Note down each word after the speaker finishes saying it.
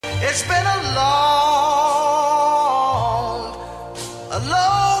It's been a long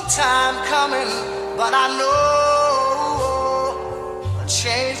time coming, but I know a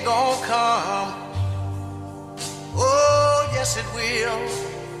change gonna come. Oh, yes it will.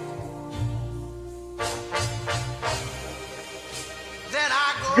 Then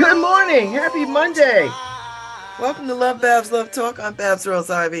I Good morning. Happy go to Monday. my Welcome to LoveBabz, LoveTalk. I'm Babz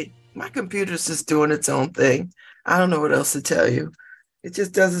Rawls-Ivy. My computer's just doing its own thing. I don't know what else to tell you. It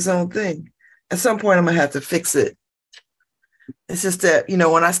just does its own thing. At some point, I'm going to have to fix it. It's just that,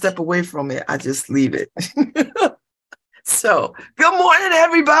 when I step away from it, I just leave it. So, good morning,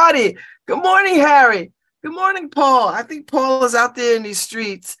 everybody. Good morning, Harry. Good morning, Paul. I think Paul is out there in these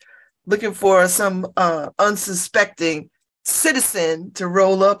streets looking for some unsuspecting citizen to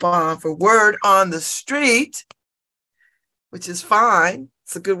roll up on for word on the street, which is fine.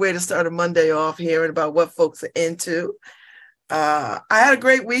 It's a good way to start a Monday off hearing about what folks are into. I had a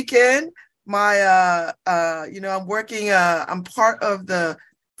great weekend. I'm working, I'm part of the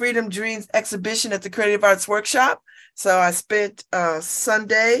Freedom Dreams exhibition at the Creative Arts Workshop. So I spent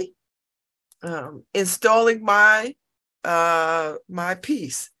Sunday installing my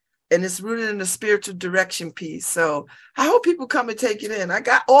piece, and it's rooted in the spiritual direction piece. So I hope people come and take it in. I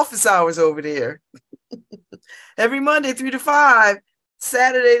got office hours over there every Monday 3 to 5,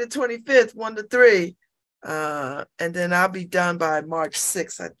 Saturday the 25th 1 to 3, and then I'll be done by March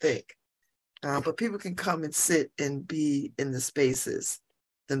 6th, I think. But people can come and sit and be in the spaces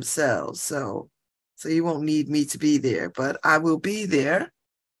themselves. So you won't need me to be there, but I will be there.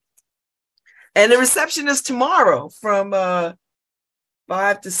 And the reception is tomorrow from 5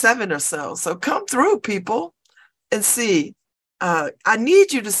 to 7 or so. So come through, people, and see. I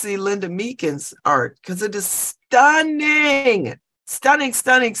need you to see Linda Meakin's art because it is stunning, stunning,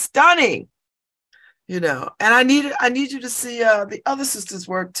 stunning, stunning. And I need you to see the other sisters'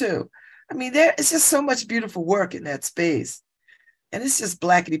 work too. I mean, it's just so much beautiful work in that space. And it's just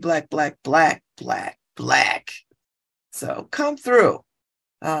blackity black, black, black, black, black. So come through.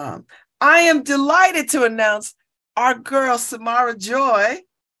 I am delighted to announce our girl, Samara Joy,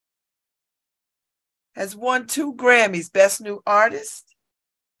 has won 2 Grammys, Best New Artist,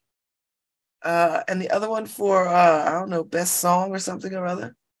 and the other one for, I don't know, Best Song or something or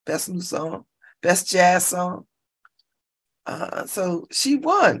other, Best New Song, Best Jazz Song. So she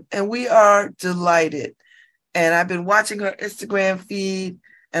won, and we are delighted. And I've been watching her Instagram feed,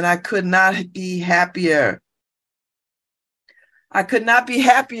 and I could not be happier. I could not be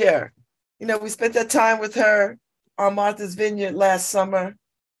happier. We spent that time with her on Martha's Vineyard last summer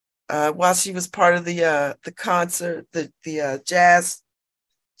while she was part of the concert, the jazz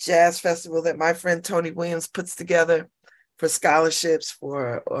festival that my friend Tony Williams puts together for scholarships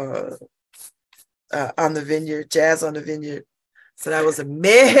for on the Vineyard, Jazz on the Vineyard. So that was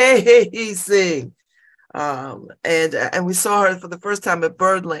amazing. And we saw her for the first time at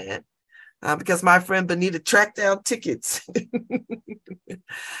Birdland because my friend Benita tracked down tickets.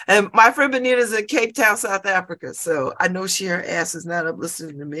 And my friend Benita is in Cape Town, South Africa. So I know her ass is not up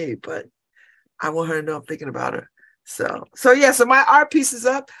listening to me, but I want her to know I'm thinking about her. So my art piece is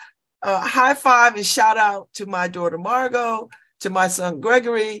up. High five and shout out to my daughter Margot, to my son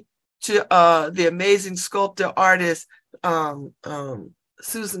Gregory, to the amazing sculptor artist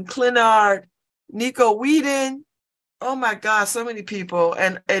Susan Clinard, Nico Whedon. Oh my God, so many people,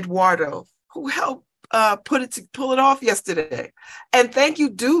 and Eduardo, who helped pull it off yesterday. And thank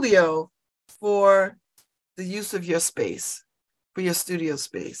you, Dulio, for the use of your space, for your studio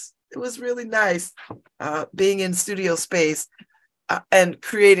space. It was really nice being in studio space and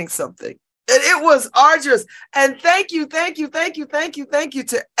creating something. And it was arduous. And thank you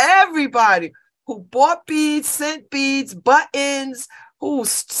to everybody who bought beads, sent beads, buttons, who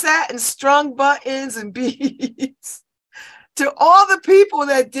sat and strung buttons and beads. To all the people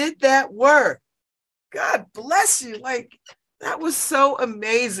that did that work. God bless you. Like, that was so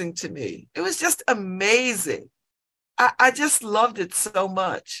amazing to me. It was just amazing. I just loved it so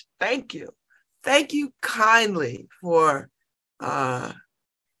much. Thank you. Thank you kindly for that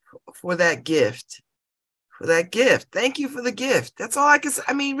gift. For that gift. Thank you for the gift. That's all I can say.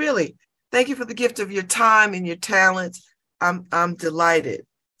 I mean, really, thank you for the gift of your time and your talents. I'm delighted.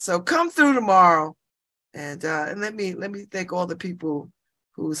 So come through tomorrow, and let me thank all the people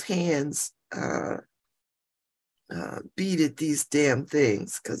whose hands beaded these damn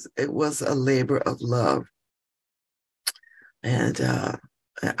things, because it was a labor of love. And I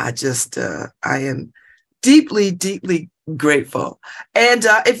am deeply, deeply grateful. And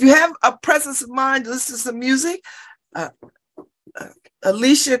if you have a presence of mind to listen to some music,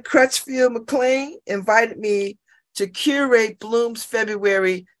 Alicia Crutchfield McLean invited me to curate Bloom's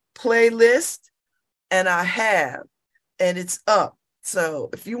February playlist, and I have, and it's up. So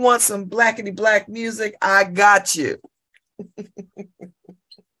if you want some blackity black music, I got you.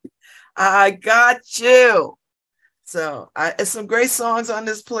 I got you. So it's some great songs on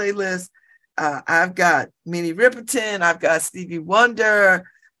this playlist. I've got Minnie Riperton. I've got Stevie Wonder.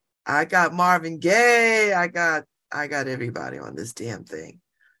 I got Marvin Gaye. I got everybody on this damn thing.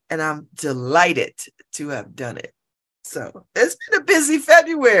 And I'm delighted to have done it. So it's been a busy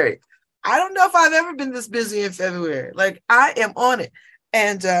February. I don't know if I've ever been this busy in February. Like, I am on it.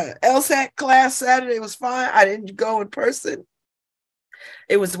 And LSAT class Saturday was fine. I didn't go in person.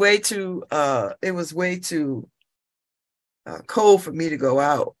 It was way too cold for me to go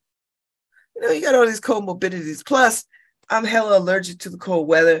out. You know, you got all these comorbidities. Plus, I'm hella allergic to the cold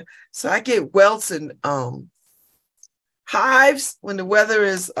weather. So I get welts and hives when the weather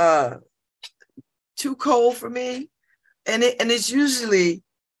is too cold for me. And it's usually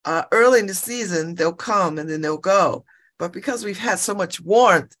early in the season, they'll come and then they'll go. But because we've had so much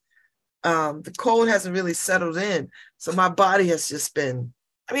warmth, the cold hasn't really settled in. So my body has just been,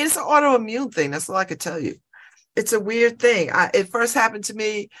 I mean, it's an autoimmune thing. That's all I could tell you. It's a weird thing. It first happened to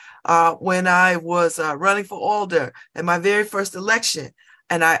me when I was running for Alder in my very first election.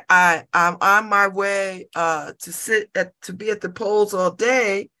 And I'm on my way to be at the polls all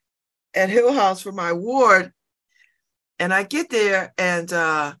day at Hill House for my ward. And I get there and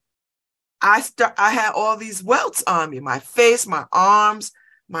I had all these welts on me, my face, my arms,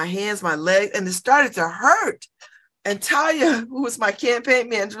 my hands, my legs, and it started to hurt. And Talia, who was my campaign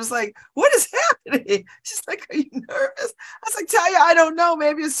manager, was like, "What is happening?" She's like, "Are you nervous?" I was like, "Talia, I don't know.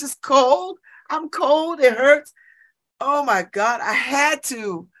 Maybe it's just cold. I'm cold. It hurts." Oh my God. I had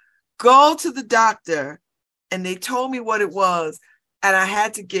to go to the doctor and they told me what it was. And I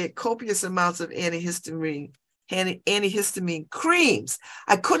had to get copious amounts of antihistamine creams.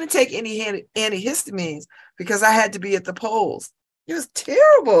 I couldn't take any antihistamines because I had to be at the polls. It was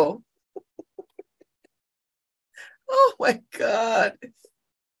terrible. Oh my God.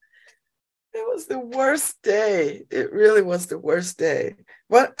 It was the worst day. It really was the worst day.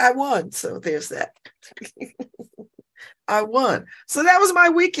 But I won. So there's that. I won. So that was my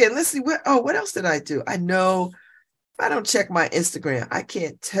weekend. Let's see. What else did I do? I know if I don't check my Instagram, I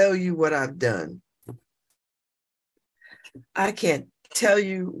can't tell you what I've done. I can't tell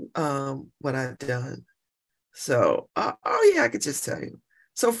you what I've done. So, yeah, I could just tell you.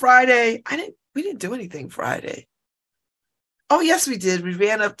 So Friday, we didn't do anything Friday. Oh, yes, we did. We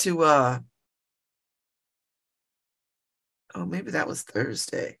ran up to, maybe that was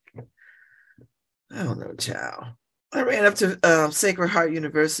Thursday. I don't know, child. I ran up to Sacred Heart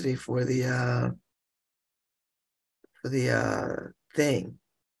University for the thing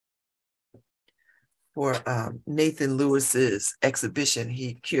for Nathan Lewis's exhibition.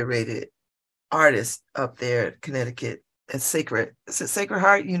 He curated artists up there at Connecticut at Sacred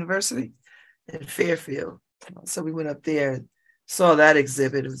Heart University in Fairfield. So we went up there and saw that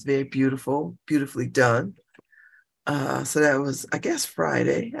exhibit. It was very beautiful, beautifully done. So that was, I guess,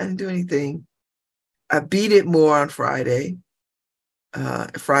 Friday. I didn't do anything. I beat it more on Friday.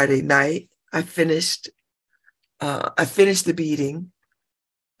 Friday night, I finished the beating.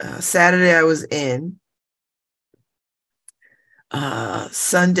 Saturday, I was in.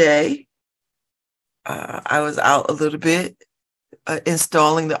 Sunday, I was out a little bit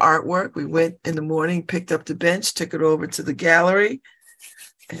installing the artwork. We went in the morning, picked up the bench, took it over to the gallery,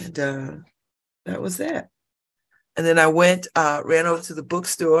 and that was that. And then I ran over to the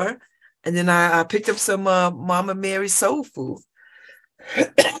bookstore, and then I picked up some Mama Mary's soul food.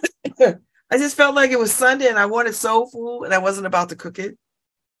 I just felt like it was Sunday and I wanted soul food and I wasn't about to cook it.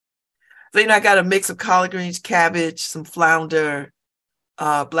 So, I got a mix of collard greens, cabbage, some flounder,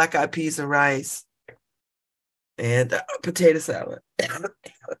 black-eyed peas and rice, and potato salad.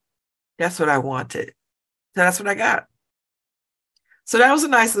 That's what I wanted. So that's what I got. So that was a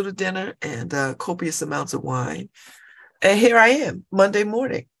nice little dinner and copious amounts of wine. And here I am, Monday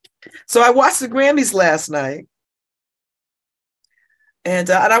morning. So I watched the Grammys last night. And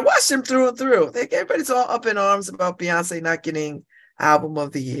I watched them through and through. I think everybody's all up in arms about Beyonce not getting Album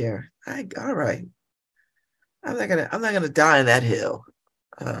of the Year. All right. I'm not gonna die on that hill.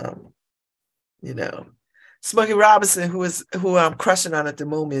 Smokey Robinson, who I'm crushing on at the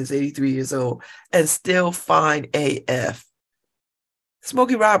moment, is 83 years old and still fine AF.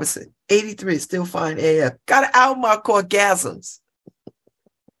 Smokey Robinson, 83, still fine AF. Got an album out called Gasms.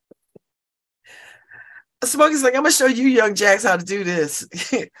 Smokey's like, I'm going to show you young jacks how to do this.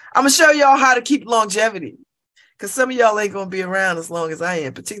 I'm going to show y'all how to keep longevity. Because some of y'all ain't going to be around as long as I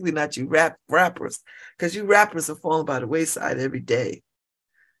am, particularly not you rappers. Because you rappers are falling by the wayside every day.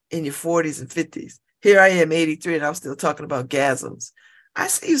 in your 40s and 50s. Here I am, 83, and I'm still talking about gasms. I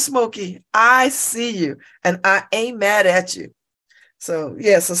see you, Smokey. I see you, and I ain't mad at you. So,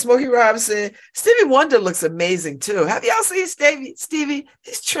 yeah, so Smokey Robinson. Stevie Wonder looks amazing, too. Have y'all seen Stevie?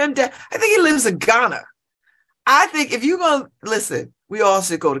 He's trimmed down. I think he lives in Ghana. I think if you're going to listen, we all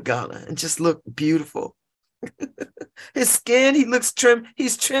should go to Ghana and just look beautiful. His skin, he looks trim.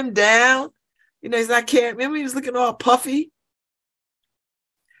 He's trimmed down. You know, he's not caring. Remember, he was looking all puffy.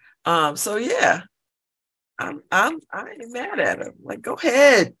 So yeah, I ain't mad at him. Like, go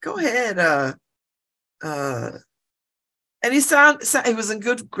ahead. And he was in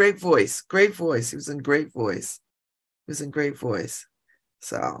great voice. He was in great voice. So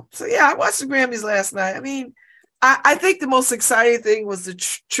yeah, I watched the Grammys last night. I mean, I think the most exciting thing was the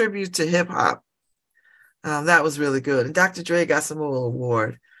tribute to hip hop. That was really good. And Dr. Dre got some little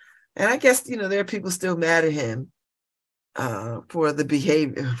award. And I guess, you know, there are people still mad at him for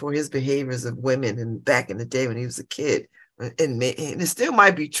his behaviors of women and back in the day when he was a kid. And it still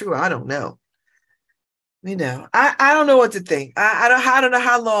might be true. I don't know. You know, I don't know what to think. I don't know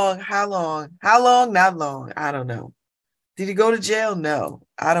how long, not long. I don't know. Did he go to jail? No.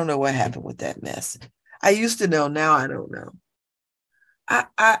 I don't know what happened with that mess. I used to know. Now I don't know.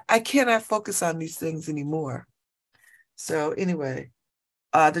 I cannot focus on these things anymore. So anyway,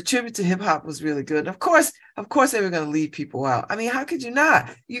 the tribute to hip hop was really good. And of course, they were going to leave people out. I mean, how could you not?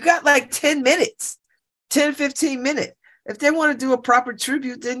 You got like 10 minutes, 10, 15 minutes. If they want to do a proper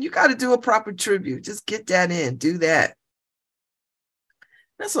tribute, then you got to do a proper tribute. Just get that in, do that.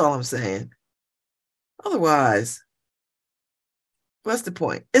 That's all I'm saying. Otherwise, what's the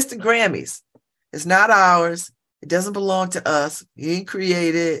point? It's the Grammys. It's not ours. It doesn't belong to us. You didn't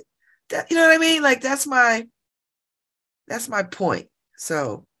create it. You know what I mean? Like, that's my point.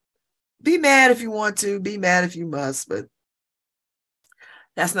 So be mad if you want to, be mad if you must, but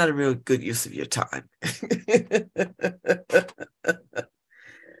that's not a real good use of your time.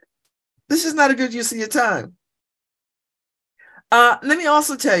 This is not a good use of your time. Let me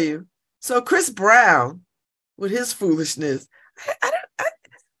also tell you, so Chris Brown, with his foolishness,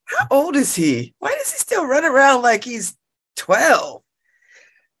 how old is he? Why does he still run around like he's 12?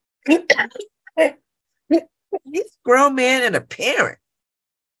 He's a grown man and a parent.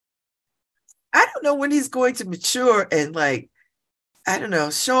 I don't know when he's going to mature and, like, I don't know,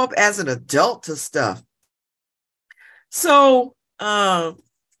 show up as an adult to stuff. So, Robert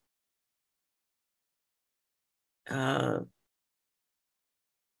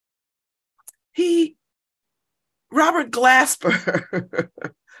Glasper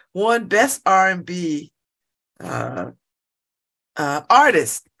won Best R&B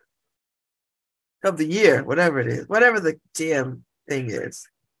Artist of the Year, whatever it is, whatever the damn thing is.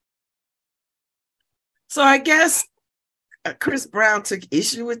 So I guess Chris Brown took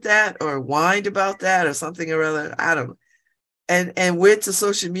issue with that or whined about that or something or other. I don't know. And went to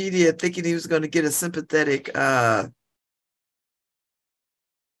social media thinking he was going to get a sympathetic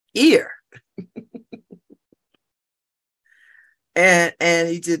ear. and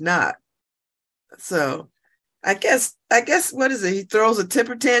he did not. So I guess what is it? He throws a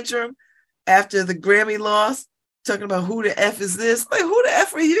temper tantrum after the Grammy loss, talking about who the F is this? Like, who the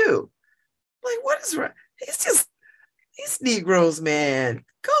F are you? Like, what is wrong? These Negroes, man.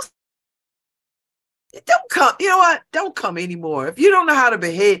 Don't come. You know what? Don't come anymore. If you don't know how to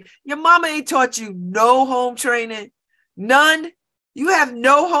behave, your mama ain't taught you no home training. None. You have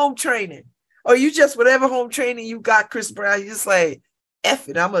no home training. Or you just, whatever home training you got, Chris Brown, you just like, F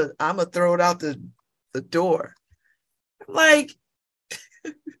it. I'm a throw it out the door. Like,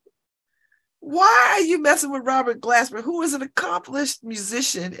 why are you messing with Robert Glasper, who is an accomplished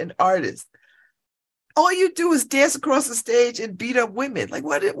musician and artist? All you do is dance across the stage and beat up women. Like,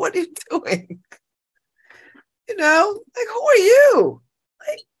 what are you doing? You know, like, who are you?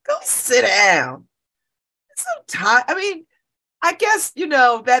 Like, go sit down. It's so tired. I mean, I guess, you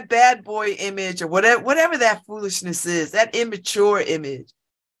know, that bad boy image or whatever that foolishness is, that immature image,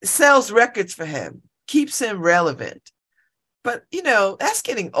 it sells records for him, keeps him relevant. But, you know, that's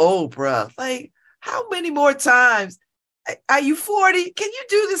getting old, bruh. Like, how many more times? Are you 40? Can you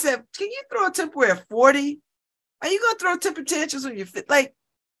do this can you throw a temper at 40? Are you going to throw temper tantrums when you're fit? Like,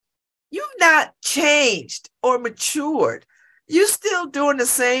 you've not changed or matured. You're still doing the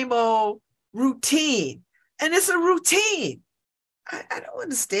same old routine. And it's a routine. I don't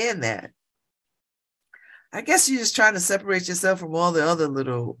understand that. I guess you're just trying to separate yourself from all the other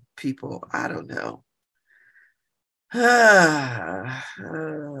little people. I don't know.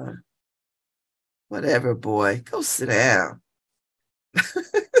 Whatever, boy. Go sit down.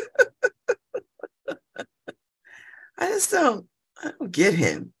 I don't get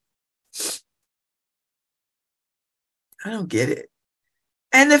him. I don't get it.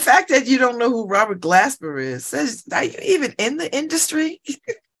 And the fact that you don't know who Robert Glasper is says, are you even in the industry?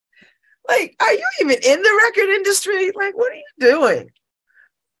 Like, are you even in the record industry? Like, what are you doing?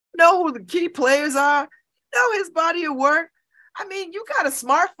 Know who the key players are? Know his body of work? I mean, you got a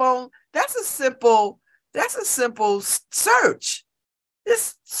smartphone. That's a simple search.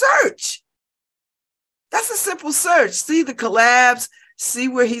 Just search. That's a simple search. See the collabs, see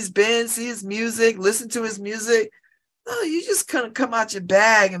where he's been, see his music, listen to his music. No, you just kind of come out your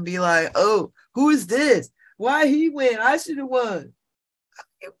bag and be like, oh, who is this? Why he win? I should have won.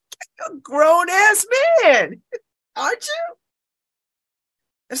 You're a grown-ass man, aren't you?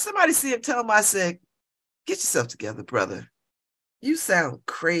 If somebody see him, tell him I said, get yourself together, brother. You sound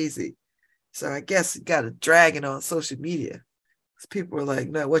crazy. So I guess you got to drag it on social media. Because people are like,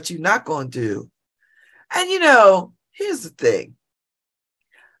 no, what you not going to do? And, here's the thing.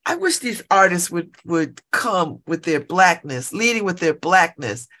 I wish these artists would come with their blackness, leading with their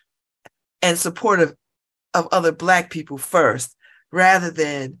blackness and supportive of other Black people first, rather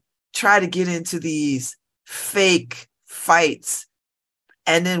than try to get into these fake fights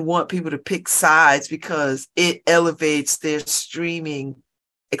and then want people to pick sides because it elevates their streaming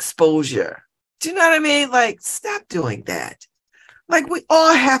exposure. Do you know what I mean? Like, stop doing that. Like, we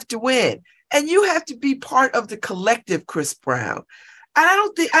all have to win. And you have to be part of the collective, Chris Brown. And I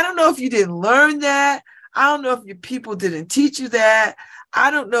don't know if you didn't learn that. I don't know if your people didn't teach you that.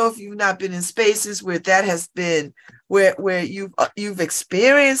 I don't know if you've not been in spaces where that has been, where you've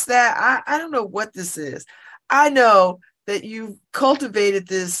experienced that. I don't know what this is. I know that you've cultivated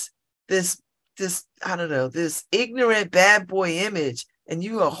this, I don't know, this ignorant bad boy image, and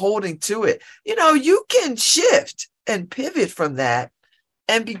you are holding to it. You can shift and pivot from that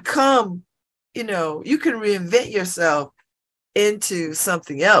and become, you can reinvent yourself into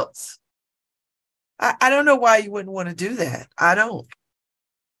something else. I don't know why you wouldn't want to do that. I don't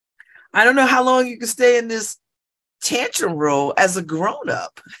know how long you can stay in this tantrum role as a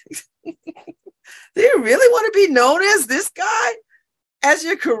grown-up. Do you really want to be known as this guy as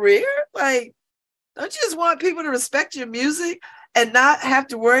your career? Like, don't you just want people to respect your music and not have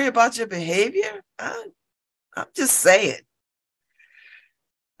to worry about your behavior? I'm just saying.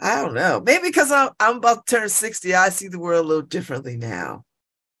 I don't know. Maybe because I'm about to turn 60, I see the world a little differently now.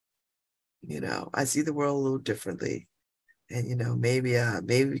 I see the world a little differently. And, maybe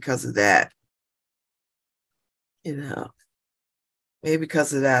because of that, maybe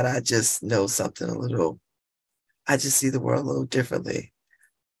because of that, I just know something I just see the world a little differently.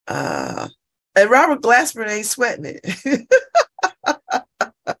 And Robert Glasper ain't sweating it.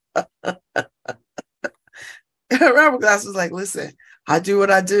 Robert Glasper's like, listen, I do what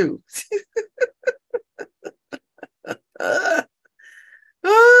I do.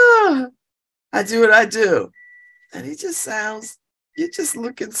 I do what I do. And you just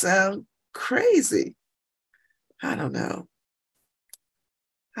look and sound crazy. I don't know.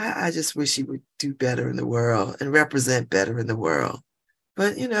 I just wish he would do better in the world and represent better in the world.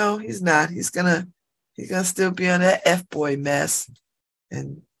 But he's not. He's gonna still be on that F-boy mess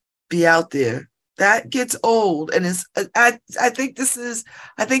and be out there. That gets old, and I think this is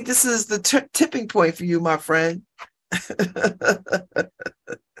the tipping point for you, my friend.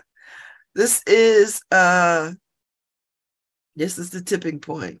 This is the tipping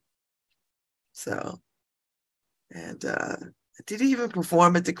point. So, and did he even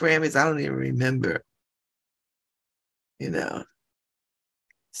perform at the Grammys? I don't even remember.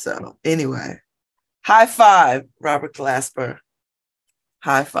 So anyway, high five, Robert Glasper.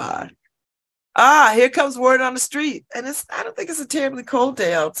 High five. Here comes word on the street. And I don't think it's a terribly cold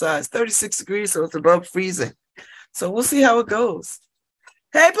day outside. It's 36 degrees, so it's above freezing. So we'll see how it goes.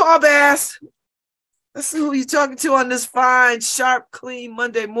 Hey, Babz. Let's see who you're talking to on this fine, sharp, clean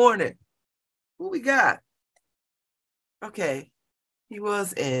Monday morning. Who we got? Okay. He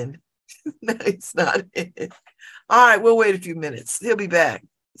was in. No, he's not in. All right, we'll wait a few minutes. He'll be back.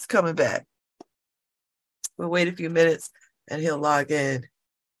 He's coming back. We'll wait a few minutes and he'll log in.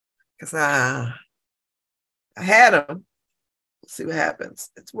 Because I had him. We'll see what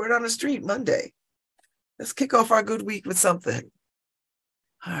happens. It's word on the street Monday. Let's kick off our good week with something.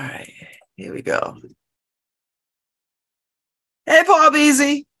 All right, here we go. Hey,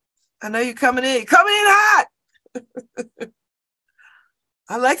 Babz. I know you're coming in. Coming in hot.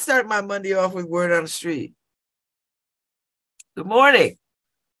 I like starting my Monday off with word on the street. Good morning.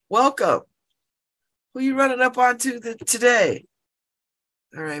 Welcome. Who you running up onto today?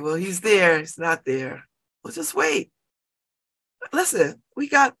 All right, well, he's there. He's not there. We'll just wait. Listen, we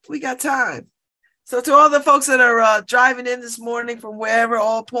got time. So to all the folks that are driving in this morning from wherever,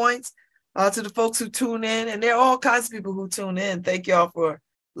 all points, To the folks who tune in, and there are all kinds of people who tune in. Thank y'all for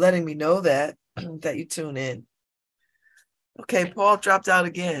letting me know that that you tune in. Okay, Paul dropped out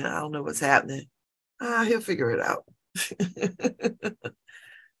again. I don't know what's happening. He'll figure it out.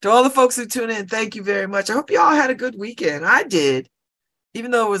 To all the folks who tune in, thank you very much. I hope y'all had a good weekend. I did,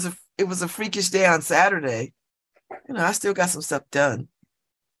 even though it was a freakish day on Saturday. I still got some stuff done.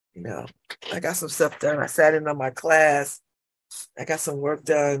 I got some stuff done. I sat in on my class. I got some work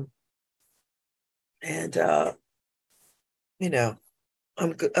done, and I'm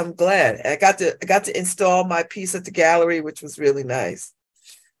glad. I got to install my piece at the gallery, which was really nice.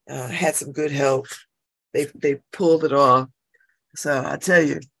 Had some good help. They pulled it off. So I tell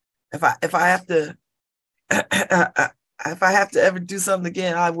you, if I have to if I have to ever do something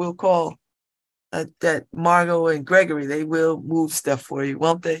again, I will call that Margot and Gregory. They will move stuff for you,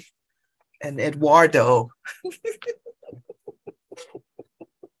 won't they? And Eduardo.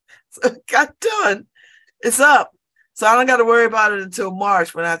 So it got done. It's up. So I don't got to worry about it until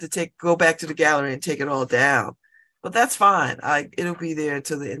March when I have to go back to the gallery and take it all down. But that's fine. It'll be there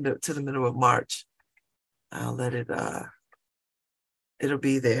until the middle of March. I'll let it. It'll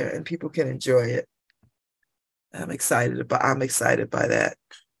be there, and people can enjoy it. I'm excited by that,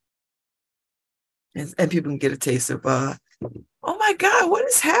 and people can get a taste of. Oh my God, what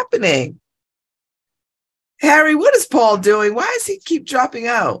is happening, Harry? What is Paul doing? Why does he keep dropping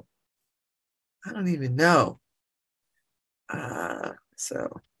out? I don't even know.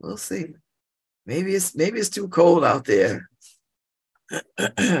 So we'll see. Maybe it's too cold out there.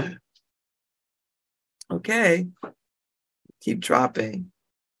 Okay. Keep dropping.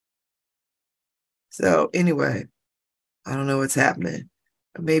 So anyway, I don't know what's happening.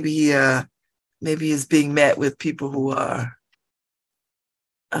 Maybe he's being met with people who are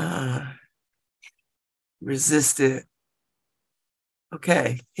resistant.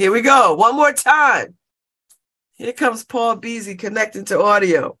 Okay, here we go. One more time. Here comes Paul Beasley connecting to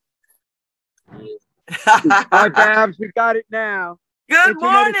audio. Hi, Babz. We got it now. Good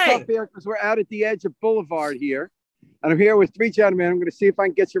morning. Because we're out at the edge of Boulevard here. And I'm here with three gentlemen. I'm going to see if I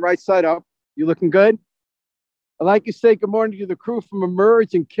can get you right side up. You looking good? I'd like to say good morning to the crew from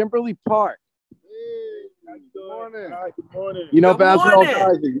Emerge in Kimberly Park. Hey, good morning. Hi, good morning. You know, Good Babz, we're all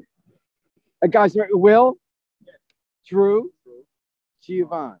morning. guys. Will, Drew,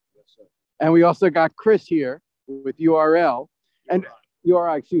 Giovanni. And we also got Chris here with URL. And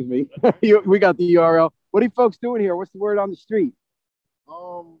URI, excuse me. We got the URL. What are you folks doing here? What's the word on the street?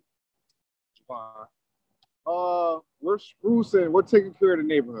 We're sprucing. We're taking care of the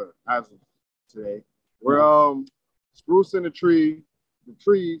neighborhood as of today. We're sprucing the trees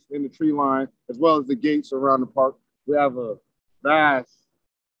in the tree line, as well as the gates around the park. We have a vast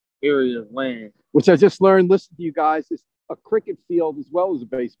area of land. Which I just learned, listen to you guys, is a cricket field as well as a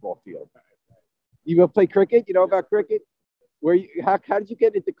baseball field. You go play cricket? You know about cricket? How did you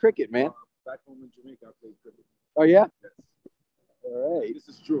get into cricket, man? Back home in Jamaica, I played cricket. Oh, yeah? Yes. All right. This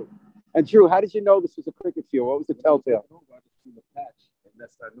is true. And Drew, how did you know this was a cricket field? What was the telltale? I just seen the patch, and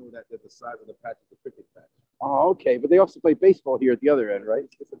I knew that the size of the patch is a cricket patch. Oh, okay. But they also play baseball here at the other end, right?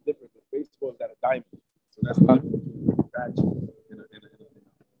 It's a difference. Baseball is at a diamond, so that's the difference between a patch and a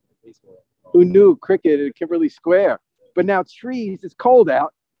baseball. Who knew cricket at Kimberly Square? But now trees, it's cold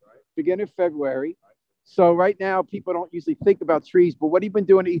out, beginning of February. So right now, people don't usually think about trees, but what have you been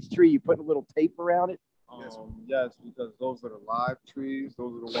doing to each tree? You putting a little tape around it? Yes, because those are the live trees.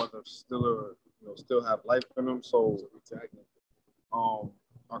 Those are the ones that still have life in them. So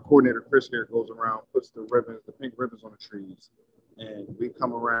our coordinator Chris here goes around, puts the pink ribbons on the trees, and we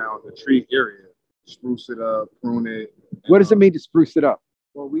come around the tree area, spruce it up, prune it. What does it mean to spruce it up?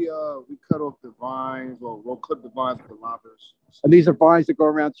 Well, we cut off the vines, or we'll clip the vines with the loppers. And these are vines that go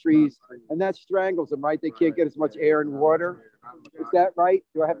around trees, and that strangles them, right? They can't get as much air and water. Is that right?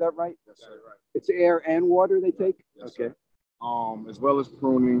 Do I have that right? Yes, sir, right. It's air and water they take? Yes, okay. Sir. As well as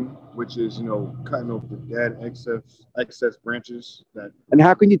pruning, which is, cutting off the dead excess branches. And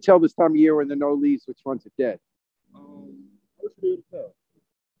how can you tell this time of year when there are no leaves which ones are dead? What's the to tell?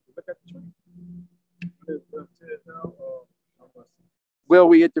 Look at the tree. Will,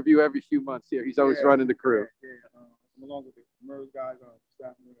 we interview every few months here. He's always running the crew. Yeah. I'm along with the Merge guys on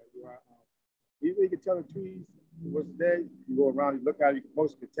staff. You can tell the trees what's dead. You go around, you look at it,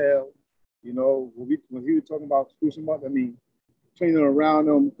 most can tell. When he was talking about sprucing up, cleaning around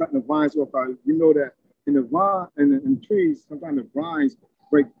them, cutting the vines off. You know that in the trees, sometimes the vines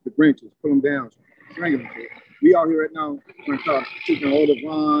break the branches, pull them down, strangle them. We out here right now, trying to start taking all the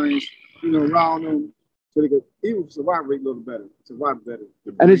vines, around them, so they could even survive rate a little better,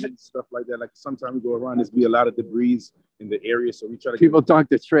 Debris, and stuff like that. Like sometimes we go around, there's be a lot of debris in the area, so we try to people dunk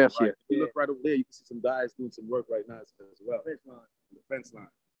the trash here. You look right over there, you can see some guys doing some work right now as well. The fence line.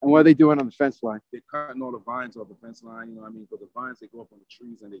 And what are they doing on the fence line? They're cutting all the vines off the fence line, you know what I mean? But the vines, they go up on the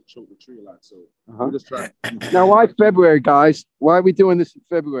trees and they choke the tree a lot. So we're just trying. Now, why February, guys? Why are we doing this in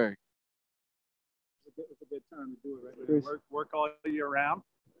February? It's a good time to do it right now. Work all year round,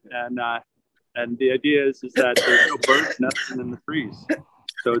 and the idea is that there's no birds nesting in the trees,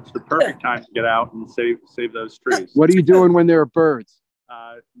 so it's the perfect time to get out and save those trees. What are you doing when there are birds?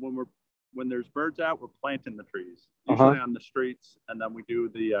 When there's birds out, we're planting the trees, usually on the streets, and then we do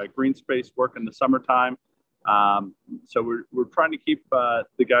the green space work in the summertime. So we're trying to keep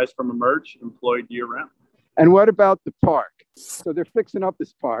the guys from Emerge employed year round. And what about the park? So they're fixing up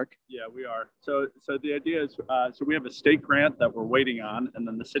this park. Yeah, we are. So the idea is, so we have a state grant that we're waiting on, and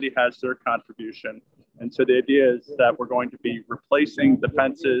then the city has their contribution. And so the idea is that we're going to be replacing the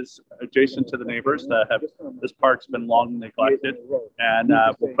fences adjacent to the neighbors that have, this park's been long neglected. And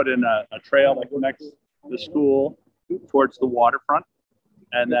we'll put in a trail that connects the school towards the waterfront,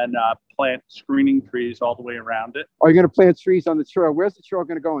 and then plant screening trees all the way around it. Are you going to plant trees on the trail? Where's the trail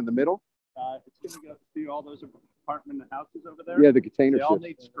going to go? In the middle? It's going to go see all those apartment houses over there. Yeah, the container They all ships.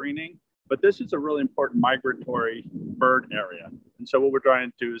 need screening, but this is a really important migratory bird area. And so what we're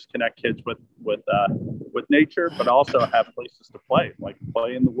trying to do is connect kids with nature, but also have places to play, like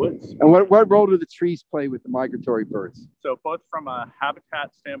play in the woods. And what role do the trees play with the migratory birds? So both from a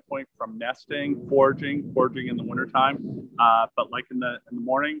habitat standpoint, from nesting, foraging in the wintertime, but like in the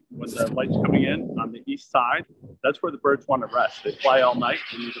morning when the light's coming in on the east side, that's where the birds want to rest. They fly all night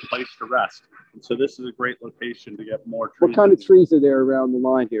and need a place to rest. And so this is a great location to get more trees. What kind of trees are there around the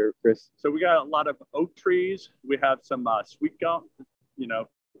line here, Chris? So we got a lot of oak trees. We have some sweet gum,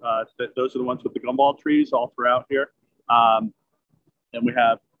 those are the ones with the gumball trees all throughout here. And we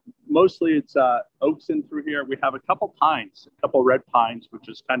have, mostly it's oaks in through here. We have a couple pines, a couple red pines, which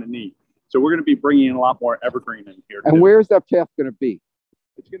is kind of neat. So we're going to be bringing in a lot more evergreen in here. And where's that path going to be?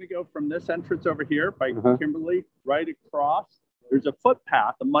 It's going to go from this entrance over here by Kimberly right across. There's a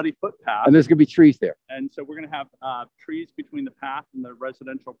footpath, a muddy footpath. And there's going to be trees there. And so we're going to have trees between the path and the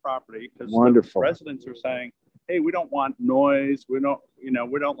residential property, because Wonderful. The residents are saying, hey, we don't want noise. We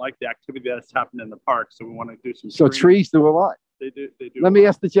don't like the activity that's happened in the park. So we want to do some. So screening. trees do a lot. They do. Let me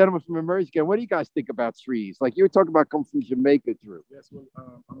ask the gentleman from Emerge again. What do you guys think about trees? Like you were talking about coming from Jamaica through. Yes, well,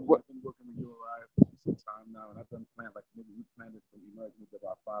 I've been working with URI for some time now, and I've done plant like maybe we planted from Emerge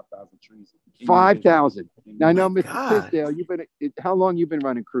about 5,000 trees. 5,000. Now I know, Mr. God. Tisdale, how long you been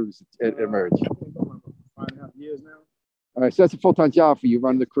running crews at Emerge? 5.5 years now. All right, so that's a full-time job for you,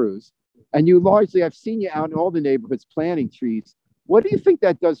 running the crews. And you largely, I've seen you out in all the neighborhoods planting trees. What do you think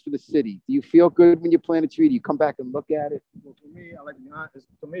that does for the city? Do you feel good when you plant a tree? Do you come back and look at it? Well, for me, I like to be honest.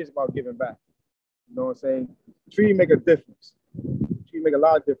 For me, it's about giving back. You know what I'm saying? Tree make a difference. Tree make a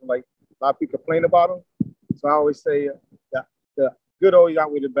lot of difference. Like a lot of people complain about them. So I always say that the good always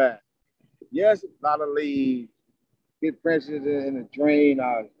outweigh the bad. Yes, a lot of leaves, get branches in the drain,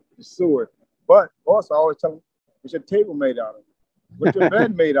 the sewer. But also, I always tell them, what's your table made out of? What's your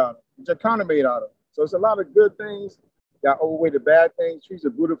bed made out of? What's your counter made out of? So it's a lot of good things that outweigh the bad things. Trees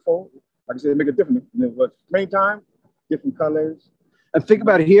are beautiful. Like I said, they make a difference. Springtime, different colors. And think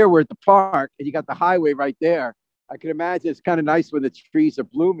about it here, we're at the park, and you got the highway right there. I can imagine it's kind of nice when the trees are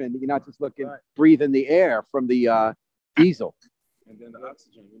blooming. You're not just looking, breathing the air from the diesel. And then the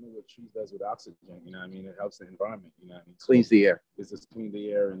oxygen, you know what trees does with oxygen, you know what I mean? It helps the environment, you know what I mean? Cleans the air. It's just clean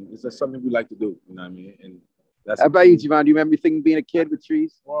the air, and it's just something we like to do, you know what I mean? And that's How about you, Javon? Do you remember anything being a kid with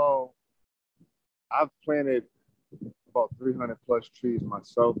trees? Well, I've planted about 300 plus trees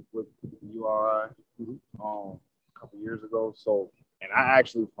myself with URI a couple years ago. So, and I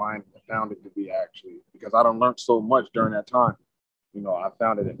actually found it to be because I done learned so much during that time. You know, I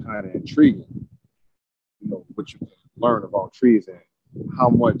found it kind of intriguing, you know, what you can learn about trees and how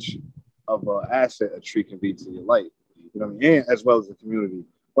much of an asset a tree can be to your life, you know what I mean? And as well as the community.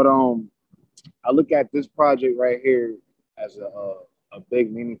 But I look at this project right here as a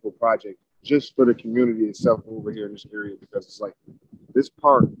big, meaningful project just for the community itself over here in this area, because it's like this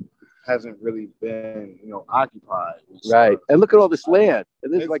park hasn't really been, you know, occupied. Right. And look at all this land.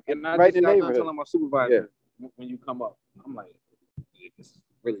 And this is like and right in the I'm neighborhood. telling my supervisor when you come up, I'm like, this is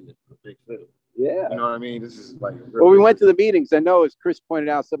really a big field. Yeah. You know what I mean? This is like. Well, we went to the meetings. I know, as Chris pointed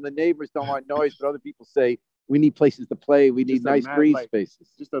out, some of the neighbors don't want noise, but other people say we need places to play. We need nice green spaces.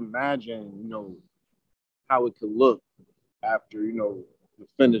 Just imagine, you know, how it could look after, you know, the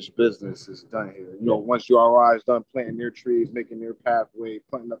finished business is done here. You know, once URI is done planting their trees, making their pathway,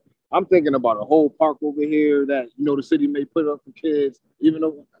 putting up. I'm thinking about a whole park over here that, you know, the city may put up for kids, even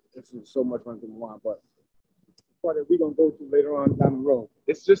though it's so much fun to move on. But part that we're gonna go through later on down the road.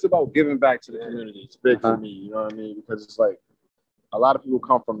 It's just about giving back to the community. It's big for me, you know what I mean? Because it's like a lot of people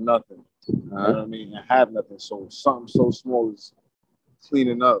come from nothing, you know what I mean, and have nothing. So something so small as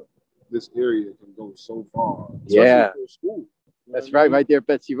cleaning up this area can go so far. Yeah. For school. That's right there,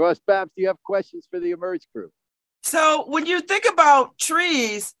 Betsy Ross. Babz, do you have questions for the Emerge crew? So when you think about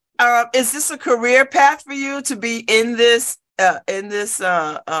trees, is this a career path for you to be in this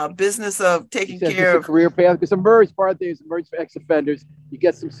business of taking care of a career path? Because Emerge, part of the is Emerge for ex-offenders. You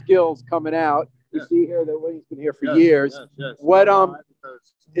get some skills coming out. You see here that William's been here for years. Yes. What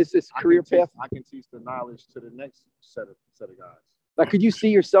is this career path? I can teach the knowledge to the next set of guys. Like, could you see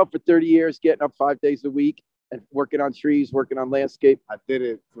yourself for 30 years getting up 5 days a week and working on trees, working on landscape? I did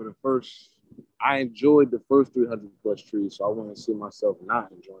it for the first. I enjoyed the first 300 plus trees, so I wouldn't see myself not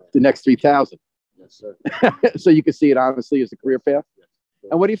enjoying it. The next 3,000. Yes, sir. So you can see it honestly as a career path. Yes.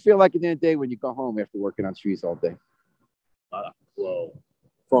 And what do you feel like at the end of the day when you go home after working on trees all day? Well,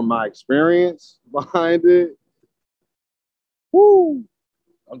 from my experience behind it,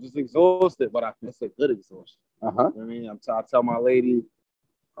 I'm just exhausted, but it's a good exhaustion. You know what I mean, I tell my lady,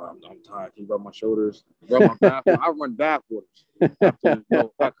 I'm tired. Can you rub my shoulders? Rub my backwards. I run backwards. Because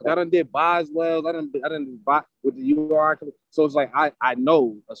I done did Babz wells. I done did with the UR. So it's like I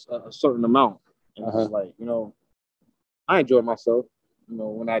know a certain amount. And it's just like, you know, I enjoy myself. You know,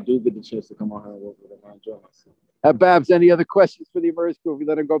 when I do get the chance to come out here and work with them, I enjoy myself. Babz, any other questions for the Emerge crew? We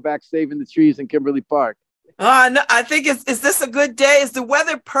let them go back saving the trees in Kimberly Park. No, I think is this a good day? Is the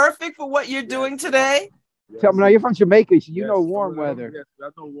weather perfect for what you're doing today? Yes. Tell me now, you're from Jamaica, so you know warm weather. Yes, I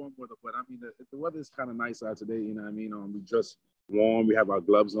know warm weather, but I mean the weather is kind of nice out today. You know what I mean? We dress warm. We have our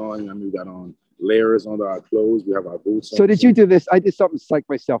gloves on. You know what I mean? We got on layers under our clothes. We have our boots on. So did you do this? I did something to psych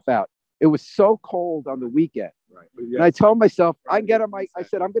myself out. It was so cold on the weekend. Right. Yes. And I told myself, I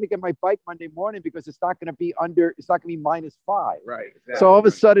said, I'm going to get my bike Monday morning because it's not going to be -5. Right. Exactly. So all of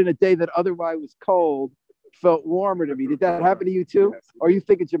a sudden, a day that otherwise was cold felt warmer to me. Did that happen to you too? Yes. Or you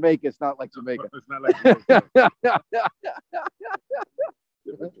think in Jamaica, it's not like Jamaica? It's not like Jamaica.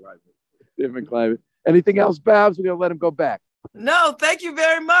 Different climate. Anything else, Babz? We're going to let him go back. No, thank you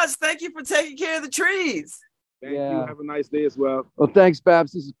very much. Thank you for taking care of the trees. Thank you. Have a nice day as well. Well, thanks,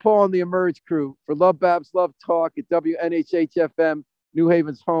 Babz. This is Paul and the Emerge crew for LoveBabz, Love Talk at WNHH-FM, New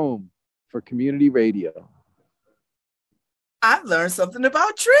Haven's home for community radio. I've learned something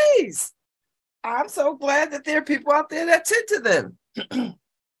about trees. I'm so glad that there are people out there that tend to them.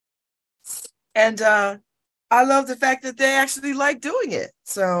 And I love the fact that they actually like doing it.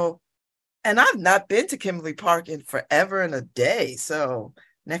 So, and I've not been to Kimberly Park in forever and a day. So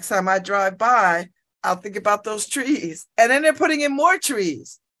next time I drive by, I'll think about those trees. And then they're putting in more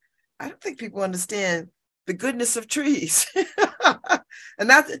trees. I don't think people understand the goodness of trees. And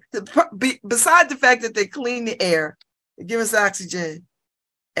that's beside the fact that they clean the air, they give us oxygen,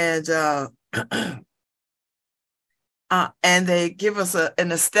 and they give us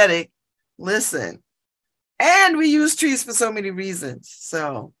an aesthetic. Listen, and we use trees for so many reasons.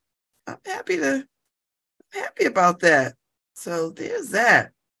 So I'm happy about that. So there's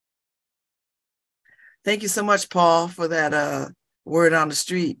that. Thank you so much, Paul, for that word on the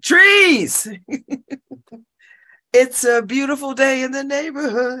street. Trees! It's a beautiful day in the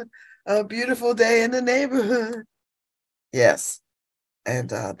neighborhood. A beautiful day in the neighborhood. Yes. And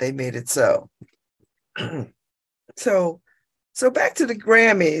they made it so. So back to the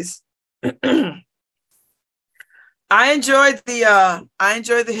Grammys. I enjoyed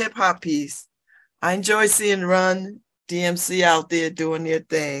the hip hop piece. I enjoyed seeing Run DMC out there doing their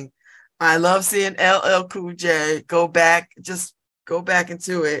thing. I love seeing LL Cool J go back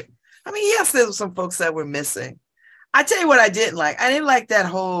into it. I mean, yes, there were some folks that were missing. I tell you what I didn't like. I didn't like that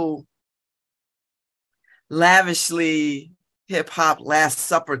whole lavishly hip hop Last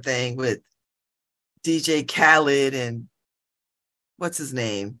Supper thing with DJ Khaled and what's his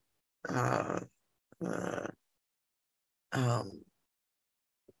name? They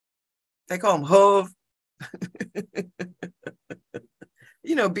call him Hove.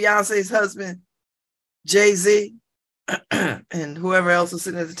 You know, Beyonce's husband, Jay-Z, and whoever else was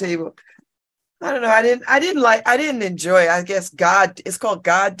sitting at the table. I don't know. I didn't enjoy it. I guess it's called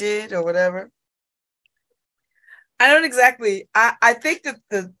God Did or whatever. I don't exactly, I think that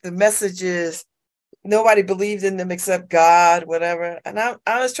the message is nobody believed in them except God, whatever. And I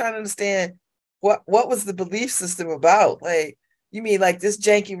was trying to understand what was the belief system about? Like, you mean like this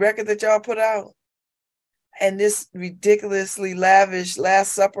janky record that y'all put out? And this ridiculously lavish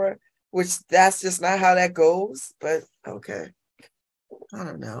Last Supper, which that's just not how that goes. But okay, I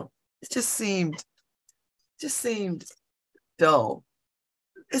don't know. It just seemed dull.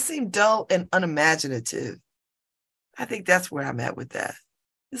 It seemed dull and unimaginative. I think that's where I'm at with that.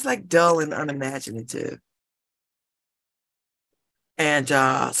 It's like dull and unimaginative. And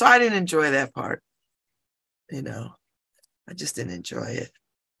so I didn't enjoy that part. You know, I just didn't enjoy it.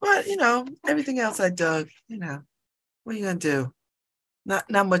 But, you know, everything else I dug, you know, what are you going to do?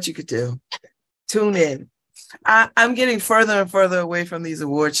 Not much you could do. Tune in. I'm getting further and further away from these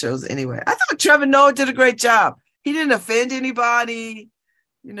award shows anyway. I thought Trevor Noah did a great job. He didn't offend anybody.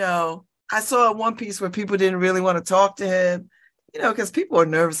 You know, I saw one piece where people didn't really want to talk to him, you know, because people are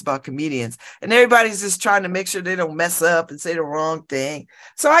nervous about comedians and everybody's just trying to make sure they don't mess up and say the wrong thing.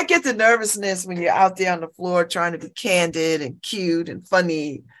 So I get the nervousness when you're out there on the floor trying to be candid and cute and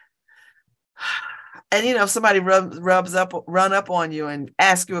funny. And, you know, if somebody run up on you and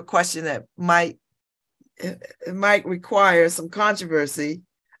ask you a question that might require some controversy,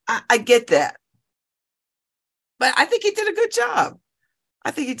 I get that. But I think he did a good job.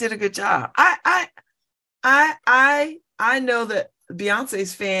 I know that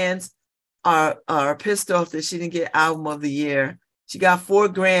Beyonce's fans are pissed off that she didn't get Album of the Year. She got 4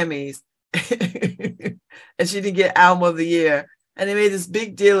 Grammys and she didn't get Album of the Year. And they made this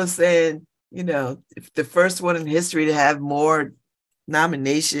big deal of saying, you know, if the first one in history to have more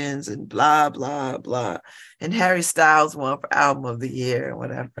nominations and blah, blah, blah. And Harry Styles won for Album of the Year or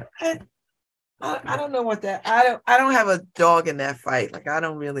whatever. I don't know what that, I don't have a dog in that fight. Like, I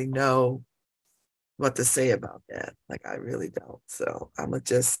don't really know what to say about that. Like, I really don't. So I'm gonna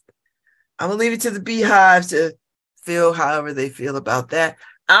leave it to the Beehive to feel however they feel about that.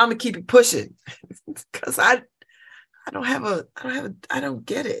 I'm gonna keep it pushing because I don't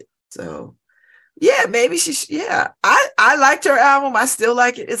get it. So yeah, maybe I liked her album. I still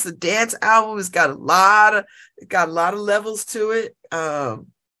like it. It's a dance album. It's got a lot of levels to it.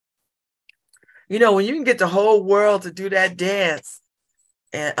 You know, when you can get the whole world to do that dance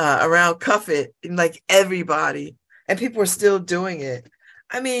and around Cuff It, and like everybody, and people are still doing it.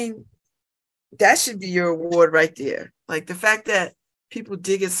 I mean, that should be your award right there. Like the fact that people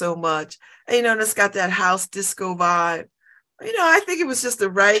dig it so much, and you know, and it's got that house disco vibe. You know, I think it was just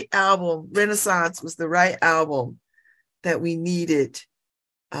the right album. Renaissance was the right album that we needed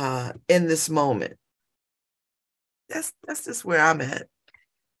in this moment. That's just where I'm at.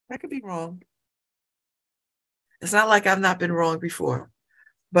 I could be wrong. It's not like I've not been wrong before,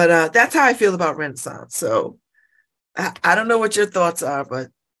 but that's how I feel about Renaissance. So I don't know what your thoughts are, but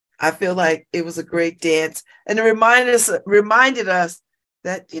I feel like it was a great dance, and it reminded us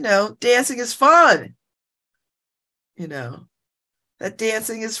that, you know, dancing is fun. You know, that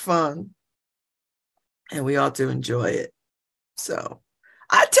dancing is fun, and we ought to enjoy it. So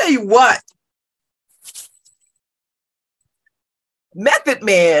I tell you what, Method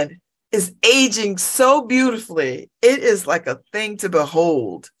Man is aging so beautifully. It is like a thing to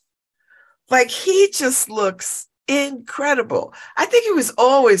behold. Like, he just looks incredible. I think he was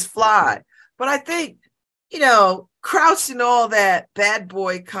always fly, but I think, you know, crouched in all that bad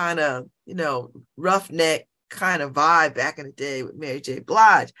boy kind of, you know, roughneck kind of vibe back in the day with Mary J.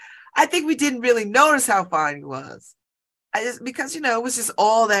 Blige, I think we didn't really notice how fine he was. Because, you know, it was just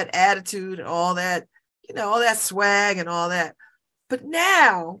all that attitude and all that, you know, all that swag and all that. But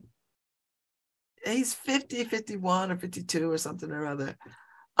now, he's 50, 51 or 52 or something or other.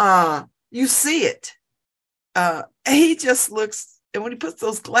 You see it. He just looks, and when he puts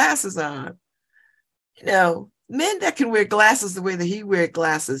those glasses on, you know, men that can wear glasses the way that he wears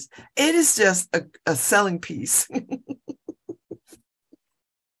glasses, it is just a selling piece. It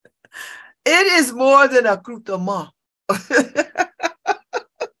is more than a accoutrement.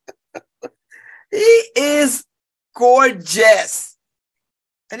 He is gorgeous.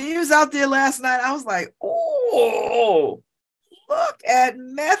 And he was out there last night. I was like, oh, look at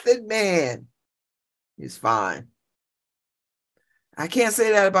Method Man. He's fine. I can't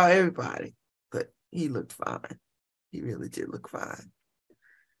say that about everybody, but he looked fine. He really did look fine.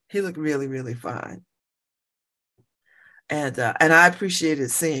 He looked really, really fine. And I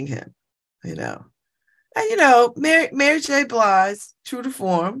appreciated seeing him, you know. And, you know, Mary J. Blige, true to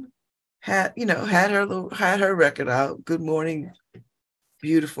form, had her record out, Good Morning,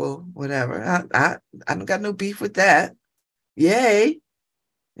 Beautiful, whatever. I don't got no beef with that. Yay.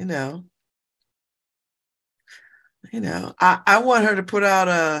 You know, I want her to put out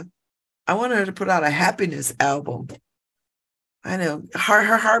a happiness album. I know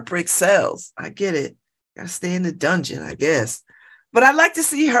her heartbreak sells. I get it. Gotta stay in the dungeon, I guess. But I'd like to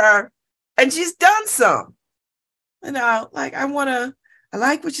see her, and she's done some. You know, like I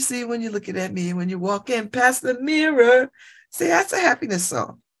like what you see when you're looking at me, when you walk in past the mirror. See, that's a happiness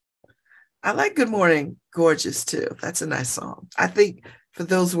song. I like Good Morning, Gorgeous too. That's a nice song. I think for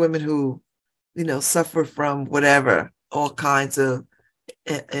those women who suffer from whatever, all kinds of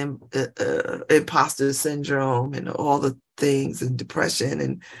imposter syndrome and all the things, and depression,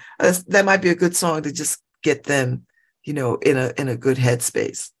 and that might be a good song to just get them, in a good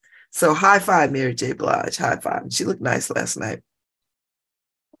headspace. So high five, Mary J. Blige, high five. She looked nice last night.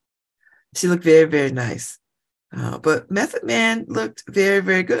 She looked very, very nice. But Method Man looked very,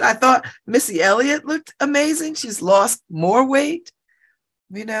 very good. I thought Missy Elliott looked amazing. She's lost more weight.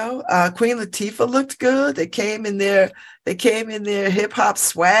 Queen Latifah looked good. They came in their hip hop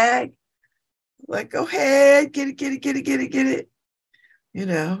swag. Like, go ahead, get it.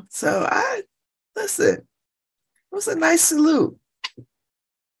 So listen, it was a nice salute.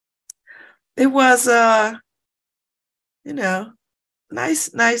 It was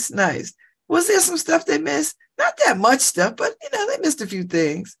nice. Was there some stuff they missed? Not that much stuff, but they missed a few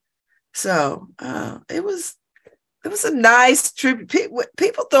things. So it was a nice tribute.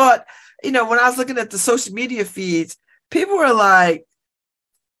 People thought, when I was looking at the social media feeds, people were like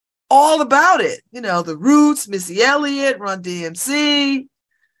all about it. The Roots, Missy Elliott, Run DMC.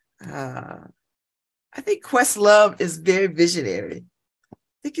 I think Questlove is very visionary. I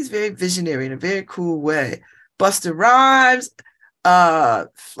think he's very visionary in a very cool way. Busta Rhymes,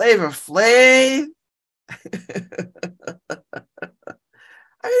 Flavor Flav. I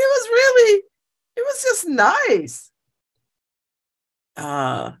mean, it was just nice.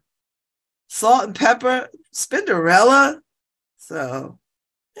 Salt and Pepper, Spinderella. So,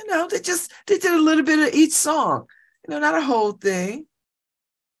 they did a little bit of each song, not a whole thing,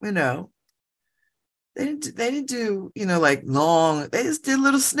 They didn't do, like long, they just did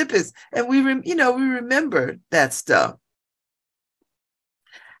little snippets, and we remember that stuff.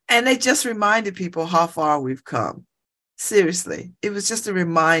 And they just reminded people how far we've come. Seriously, it was just a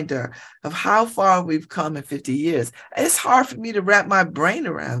reminder of how far we've come in 50 years. It's hard for me to wrap my brain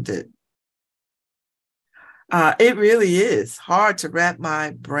around it. It really is hard to wrap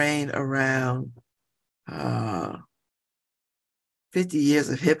my brain around 50 years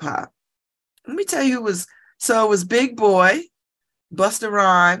of hip hop. Let me tell you, it was Big Boy, Busta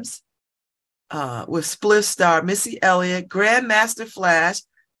Rhymes, with Spliff Star, Missy Elliott, Grandmaster Flash,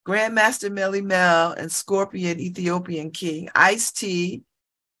 Grandmaster Melly Mel, and Scorpion Ethiopian King, Ice-T,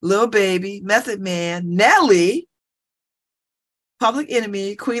 Lil Baby, Method Man, Nelly, Public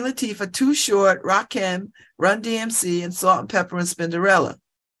Enemy, Queen Latifah, Too Short, Rakim, Run DMC, and Salt and Pepper and Spinderella.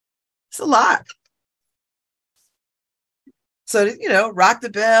 It's a lot. So, Rock the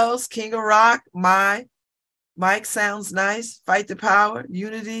Bells, King of Rock, Mike Sounds Nice, Fight the Power,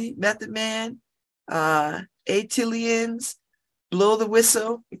 Unity, Method Man, Atilians, Blow the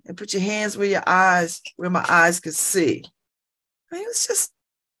Whistle, and Put Your Hands where my eyes could see. I mean, it was just,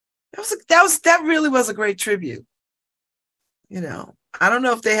 that really was a great tribute. I don't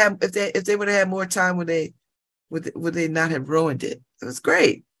know if they would have had more time, would they not have ruined it? It was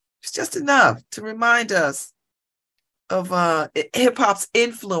great. It's just enough to remind us of hip hop's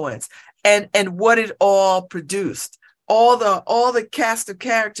influence and what it all produced. All the cast of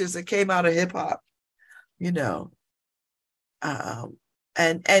characters that came out of hip hop,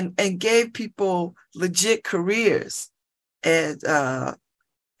 and gave people legit careers and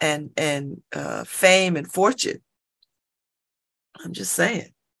fame and fortune. I'm just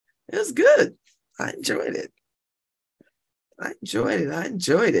saying, it was good. I enjoyed it.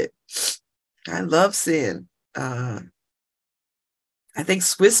 I love seeing. I think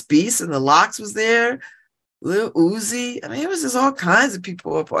Swiss Beats and the Lox was there. Lil Uzi. I mean, it was just all kinds of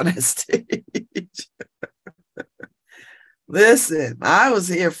people up on that stage. Listen, I was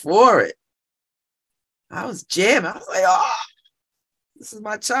here for it. I was jamming. I was like, oh, this is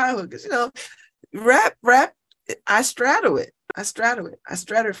my childhood. Because, rap, I straddle it. I straddle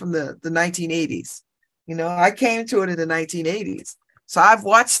it from the 1980s. I came to it in the 1980s. So I've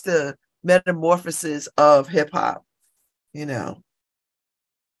watched the metamorphosis of hip hop,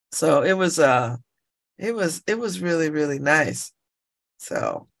 So it was really, really nice.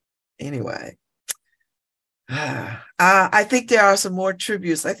 So anyway, I think there are some more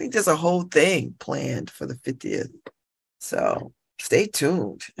tributes. I think there's a whole thing planned for the 50th. So stay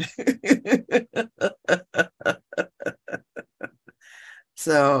tuned.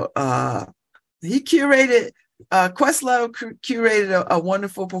 So Questlove curated a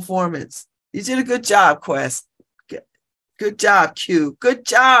wonderful performance. You did a good job, Quest. Good job, Q. Good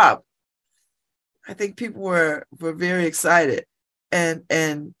job. I think people were very excited. And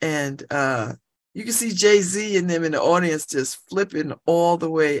you can see Jay-Z and them in the audience just flipping all the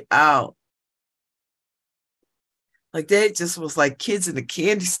way out. Like they just was like kids in the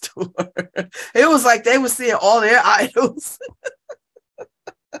candy store. It was like they were seeing all their idols.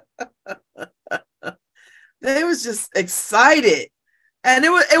 They was just excited. And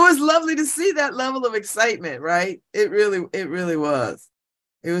it was lovely to see that level of excitement, right? It really was.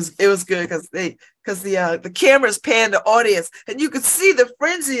 It was good because the cameras panned the audience and you could see the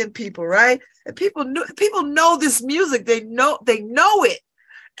frenzy in people, right? And people know this music. They know it.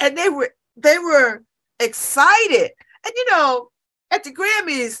 And they were excited. And at the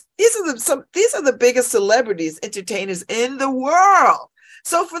Grammys, these are the biggest celebrities, entertainers in the world.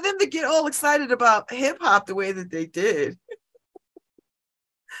 So for them to get all excited about hip hop the way that they did,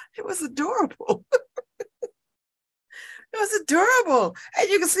 it was adorable. It was adorable. And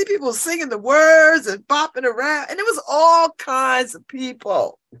you can see people singing the words and bopping around. And it was all kinds of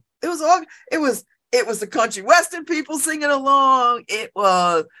people. It was the country western people singing along. It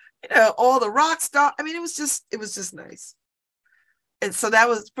was, all the rock stars. I mean, it was just nice. And so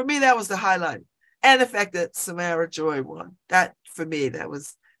for me, that was the highlight. And the fact that Samara Joy won. That, for me, that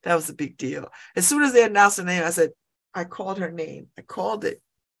was a big deal. As soon as they announced her name, I called her name. I called it.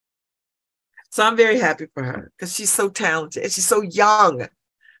 So I'm very happy for her because she's so talented and she's so young,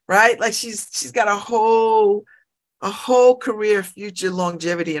 right? Like she's got a whole career, future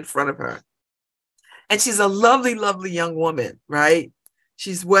longevity in front of her. And she's a lovely, lovely young woman, right?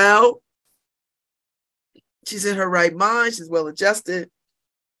 She's she's in her right mind. She's well adjusted.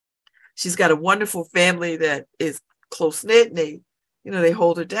 She's got a wonderful family that is close knit and they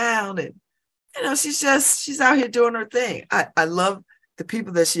hold her down. And, she's out here doing her thing. I love the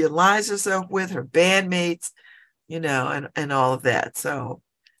people that she aligns herself with, her bandmates, and all of that. So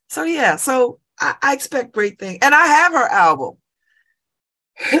yeah, so I expect great things. And I have her album.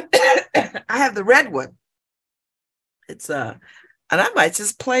 I have the red one. It's and I might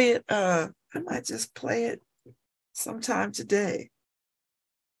just play it sometime today.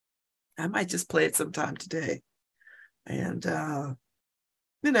 And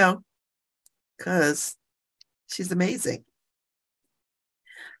because she's amazing.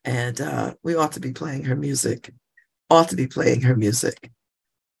 And we ought to be playing her music.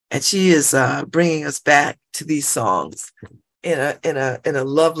 And she is bringing us back to these songs in a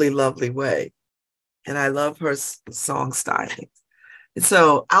lovely, lovely way. And I love her song styling. And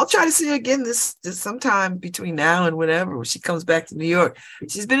so I'll try to see her again this sometime between now and whenever when she comes back to New York.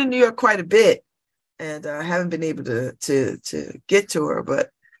 She's been in New York quite a bit, and I haven't been able to get to her. But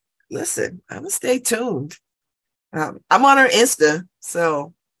listen, I'm gonna stay tuned. I'm on her Insta,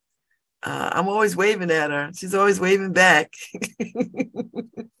 so I'm always waving at her. She's always waving back.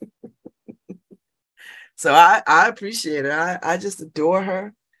 So I appreciate her. I just adore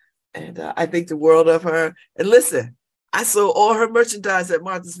her, and I think the world of her. And listen, I sold all her merchandise at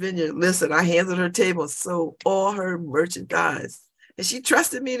Martha's Vineyard. Listen, I handled her table, sold all her merchandise, and she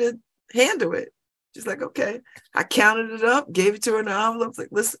trusted me to handle it. She's like, okay. I counted it up, gave it to her in an envelope. Like,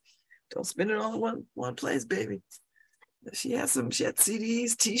 listen, don't spend it all in one place, baby. She had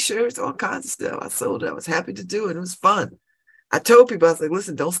CDs, T-shirts, all kinds of stuff. I sold it. I was happy to do it. It was fun. I told people, I was like,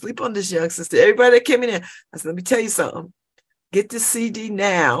 listen, don't sleep on this young sister. Everybody that came in there, I said, let me tell you something. Get the CD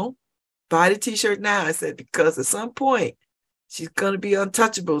now. Buy the T-shirt now. I said, because at some point, she's going to be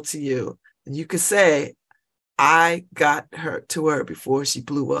untouchable to you. And you could say, I got her to her before she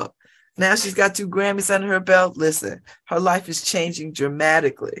blew up. Now she's got 2 Grammys under her belt. Listen, her life is changing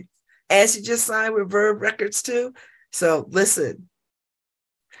dramatically. And she just signed with Verve Records too. So listen.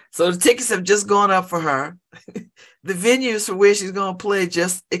 So the tickets have just gone up for her. The venues for where she's going to play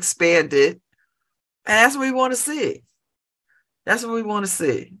just expanded. And that's what we want to see. That's what we want to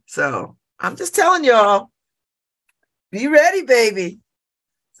see. So I'm just telling y'all, be ready, baby.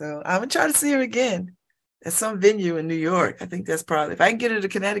 So I'm going to try to see her again at some venue in New York. I think that's probably, if I can get her to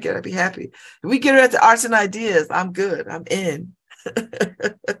Connecticut, I'd be happy. If we get her at the Arts and Ideas, I'm good. I'm in.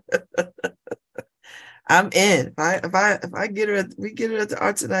 I'm in. If I get her we get her at the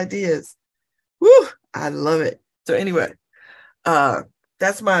Arts and Ideas. Woo! I love it. So anyway,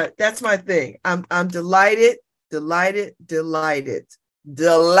 that's my thing. I'm delighted that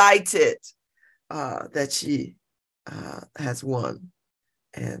she has won,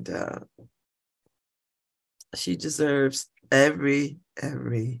 and she deserves everything.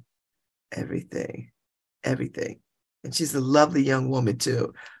 And she's a lovely young woman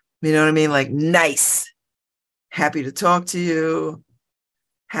too. You know what I mean? Like, nice. Happy to talk to you.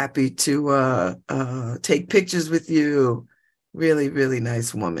 Happy to take pictures with you. Really, really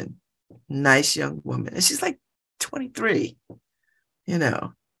nice woman. Nice young woman. And she's like 23.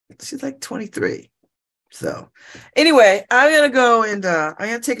 She's like 23. So anyway, I'm going to go and I'm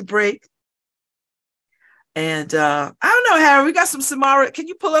going to take a break. And I don't know, Harry, we got some Samara. Can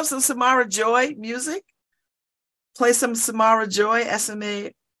you pull up some Samara Joy music? Play some Samara Joy,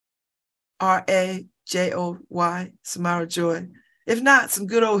 Samara Joy, Samara Joy. If not, some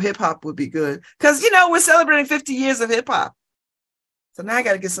good old hip hop would be good. Because, we're celebrating 50 years of hip hop. So now I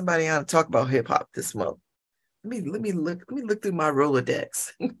got to get somebody on to talk about hip hop this month. Let me look through my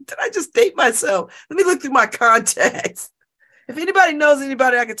Rolodex. Did I just date myself? Let me look through my contacts. If anybody knows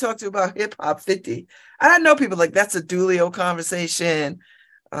anybody I can talk to about hip hop 50, I know people like that's a Dulio conversation.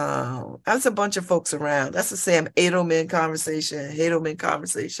 That's a bunch of folks around. That's a Sam Edelman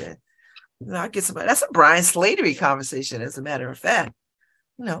conversation. I get somebody. That's a Brian Slatery conversation, as a matter of fact.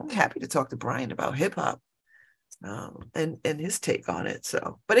 I'm happy to talk to Brian about hip hop and his take on it.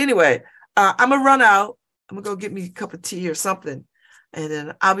 So, but anyway, I'm gonna run out. I'm gonna go get me a cup of tea or something, and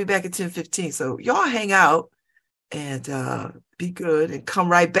then I'll be back at 10:15. So y'all hang out and be good and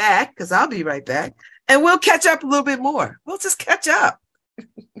come right back, because I'll be right back, and we'll catch up a little bit more. We'll just catch up.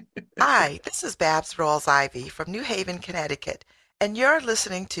 Hi, this is Babz Rawls-Ivy from New Haven, Connecticut, and you're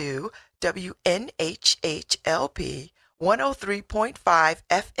listening to WNHHLP 103.5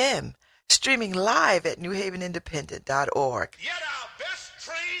 FM, streaming live at newhavenindependent.org. Yet our best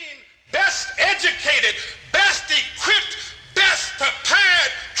trained, best educated, best equipped, best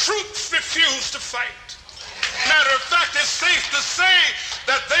prepared troops refuse to fight. Matter of fact, it's safe to say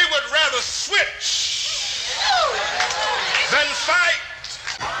that they would rather switch than fight.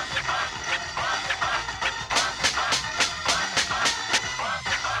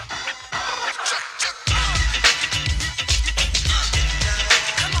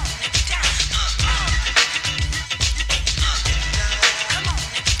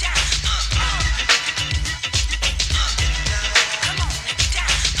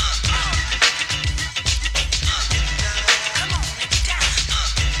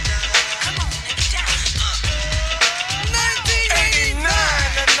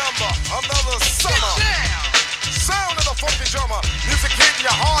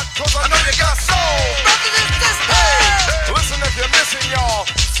 Cause I know you got soul. Hey, listen if you're missing, y'all.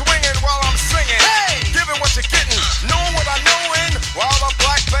 Swinging while I'm singing. Hey, giving what you're getting. Knowing what I know in. While the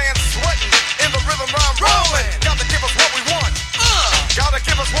black band's sweating. In the rhythm I'm rolling. Gotta give us what we want. Gotta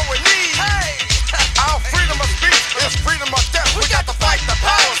give us what we need. Hey, our freedom of speech is freedom of death. We got to fight the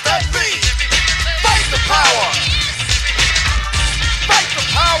powers that be. Fight the power. Fight the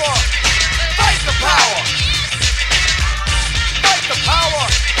power. Fight the power. Fight the power.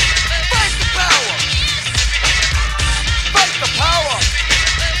 Fight the power. Fight the power.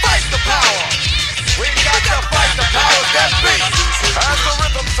 Fight the power. We got to fight the powers that be. As the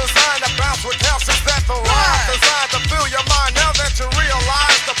rhythm's designed to bounce with calcium that the rhyme designed to fill your mind. Now that you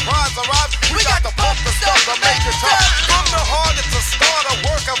realize the prize arrives, we got to pump the stuff to make it tough. From the heart, it's a start, a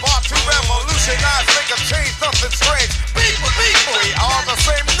work of art to revolutionize, make a change, something strange. People, we are the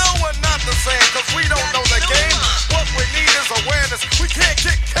same. No, we're not the same, cause we don't know the game. What we need is awareness. We can't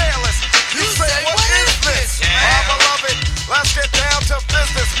get careless. You say, what is this? Our beloved, let's get down to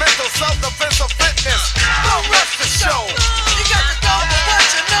business. Mental self-defense of fitness. Don't rush the show. You got to go for what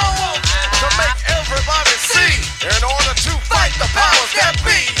you know. To make everybody see. In order to fight the powers that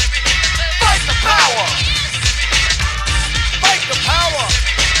be. Fight the power. Fight the power.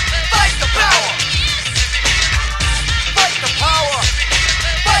 Fight the power. Fight the power.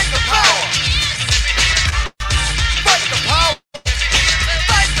 Fight the power. Fight the power.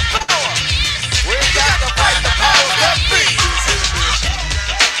 Fight the power. We got to fight the powers that be.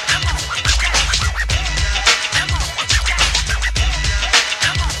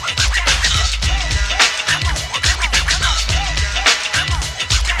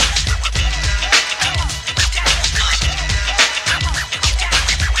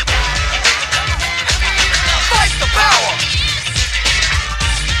 Fight the power.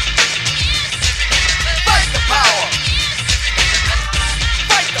 Fight the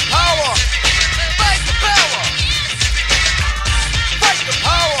power. Fight the power. Fight the power. Fight the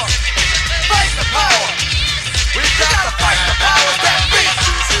power. Fight the power. We gotta fight the powers that be.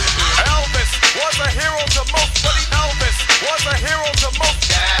 Elvis was a hero to most, but Elvis was a hero to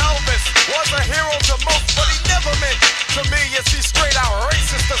most. Elvis was a hero to most, but he never meant to me. Is he straight out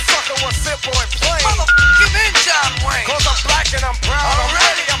racist? The sucker was simple and plain. Motherfucking in John Wayne. Cause I'm black and I'm proud.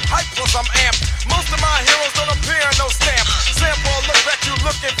 Already I'm hyped plus I'm amped. Most of my heroes don't appear in no stamp. Sample look back, you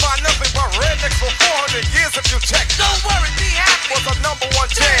look and find nothing but rednecks for 400 years if you check. Don't worry, be happy. Was a #1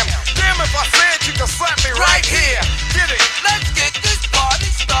 jam. Damn if I said you could slap me right here. Get it? Let's get this party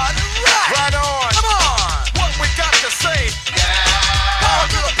started right. Right on. Come on. What we got to say. Power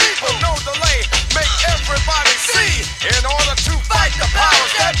to the people, no delay. Make everybody see. In order to fight the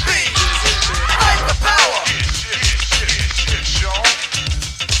powers that be. Fight the power.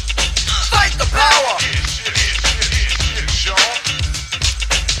 Fight the power.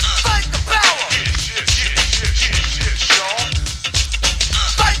 Fight the power.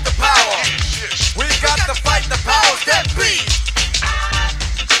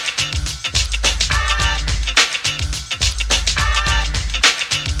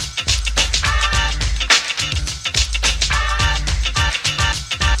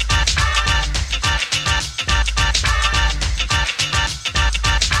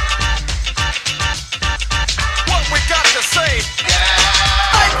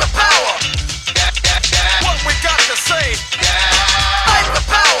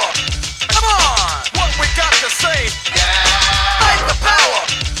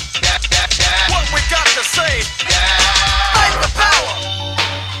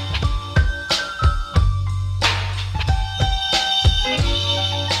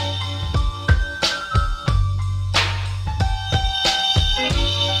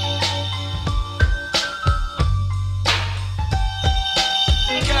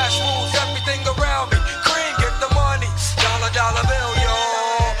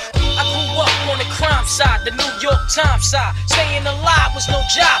 the New York Times side. Staying alive was no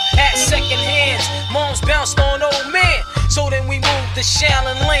job, had second hands. Moms bounced on old men. So then we moved to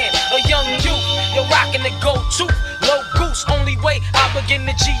Shaolin Land. A young youth, you're rocking the go-to. Low goose, only way I begin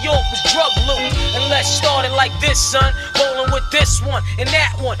to G-York was drug loot. And let's start it like this, son. Rolling with this one and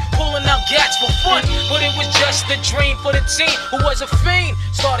that one. Pulling out gats for fun. But it was just a dream for the team who was a fiend.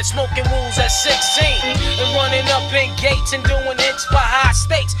 Started smoking wools at 16. And running up in gates and doing hits for high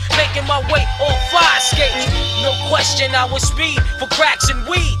stakes. Making my way on fire skates. No question I was speed for cracks and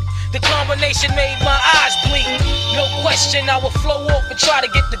weed. The combination made my eyes bleed. No question I would flow off and try to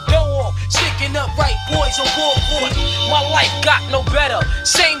get the dough off. Sticking up right boys on board. My life got no better.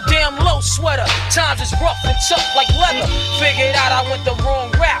 Same damn low sweater. Times is rough and tough like leather. Figured out I went the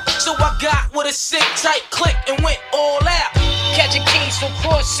wrong route. So I got with a sick tight click and went all out. Catching keys from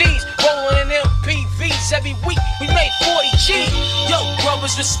cross seas. Rolling in MPVs every week. We made 40 G. Yo,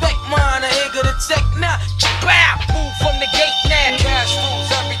 brothers, respect mine. I hear the tech now. Bow, move from the gate now. Cash rules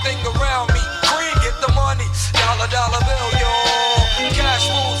everything around me. Green, get the money. Dollar bill, yo. Cash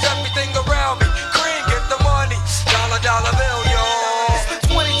rules everything around me. Green, get the money. Dollar bill, yo. It's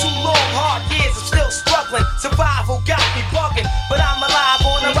been 22 long, hard years. I'm still struggling. Survival got me bugging, but I'm alive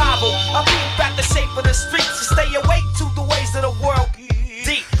on arrival. I beat back the shape of the streets to stay awake to the ways of the world.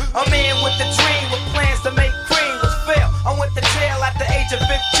 Deep, a man with a dream, with plans to make cream was fail. I went to jail at the age of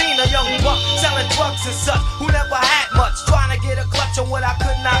 15, a young buck selling drugs and such, who never had much, trying to get a clutch on what I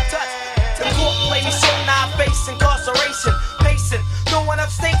could not touch. The court played me so now I face incarceration. Pacing, no one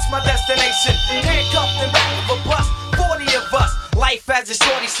upstate's my destination. Handcuffed in back of a bus, 40 of us. Life as a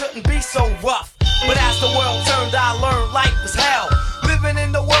shorty shouldn't be so rough. But as the world turned, I learned life was hell. Living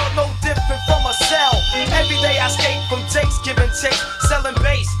in the world no different from a cell. Every day I skate from Jake's, giving chase, selling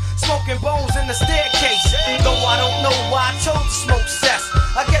bass, smoking bones in the staircase. Though I don't know why I chose to smoke cess.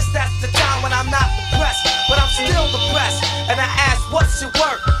 I guess that's the time when I'm not depressed, but I'm still depressed. And I ask, what's your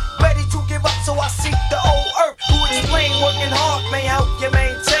work? Ready to give up, so I seek the old earth, who explain working hard may help you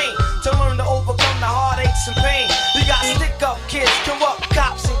maintain. To learn to overcome the heartaches and pain. You got stick-up kids, corrupt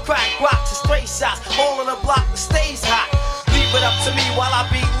cops, and crack rocks and stray shots. All in a block that stays hot. Leave it up to me while I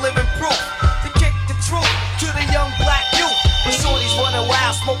be living proof. To kick the truth to the young black youth. When shorties running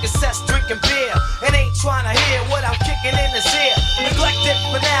wild, smoking cess, drinking beer, and ain't trying to hear what I'm kicking in his ear. Neglected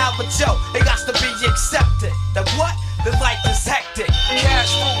for now, but yo, it got to be accepted. That what? The life is hectic.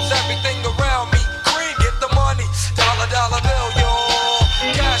 Cash rules everything around me. Green, get the money. Dollar bill, yo.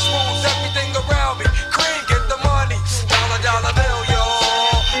 Cash rules everything around me. Green, get the money. Dollar bill, yo.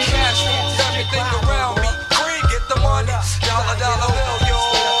 Cash rules everything around me. Green, get the money. Dollar bill, yo.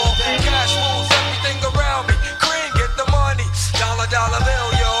 Cash rules everything around me. Green, get the money. Dollar bill,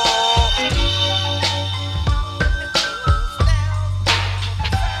 yo.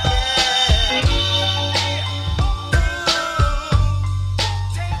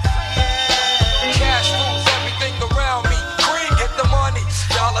 Cash rules everything around me. Green, get the money.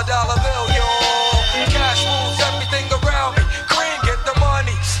 Dollar bill, yo. Cash rules everything around me. Green, get the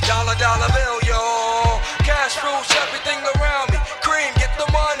money. Dollar bill, yo. Cash rules everything around me. Green, get the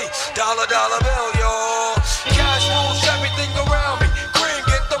money. Dollar bill, yo. Cash rules everything around me. Green,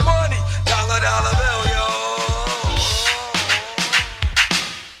 get the money. Dollar bill, yo.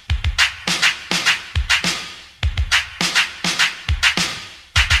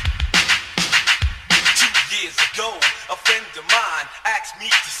 Years ago, a friend of mine asked me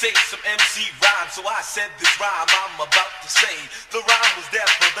to say some MC rhyme, so I said this rhyme I'm about to say. The rhyme was there,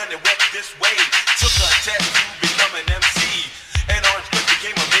 but then it went this way. Took a test to become an MC, and Orange Cliff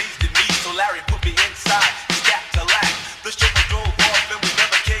became amazed at me, so Larry put me inside, stacked to lack. The show drove off and we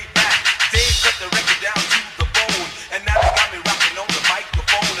never came back. Dave cut the record down to the bone, and now they got me rocking on the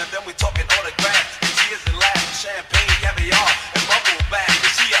microphone, and then we talking autographs, and tears and laughs, champagne, caviar, and bubble bath.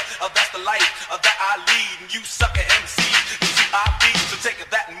 You see, that's the life that I lead, and you sucker MCs, it's who I be. So take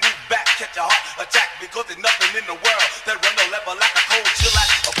that and move back, catch a heart attack, because there's nothing in the world that run no level like a cold chill at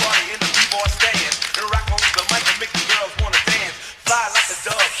a party in the b-boy stand, and rock on the mic and make the girls wanna dance, fly like a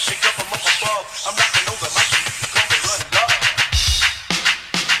dove, shake up from up above. I'm rocking on the mic, and you can call me Run Love.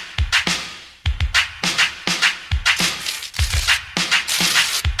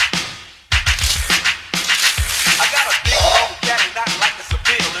 I got a big old caddy, not like a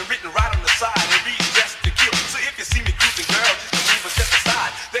Seville, and written right on the side, and reads just to kill. So if you see me cruising, girl, just move a step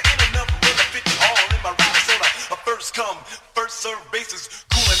aside. There ain't enough room to fit you all in my ride, so a first come, first serve basis,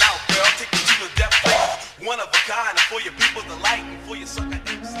 cooling out, girl, take you to the depth place. One of a kind, and for your people the light, and for your sucker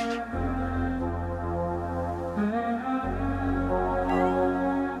MC.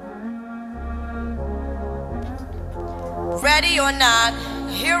 Ready or not,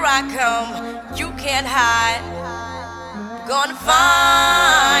 here I I come, you can't hide. Gonna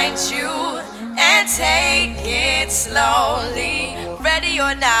find you and take it slowly. Ready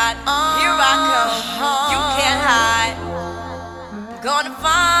or not, here I come, you can't hide. Gonna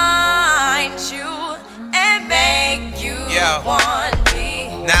find you and make you want me.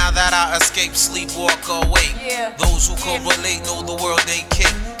 Now that I escape, sleep, walk, awake. Those who correlate know the world ain't cake.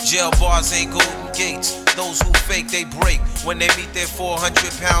 Jail bars ain't golden gates. Those who fake, they break when they meet their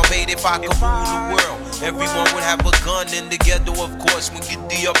 400-pound mate. If I could rule the world, everyone would have a gun in the ghetto, of course, when get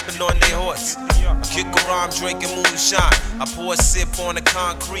the up and on their horse. I kick around drinking moonshine. I pour a sip on the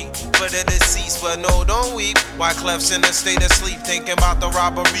concrete for the deceased, but no, don't weep. Why Clef's in a state of sleep, thinking about the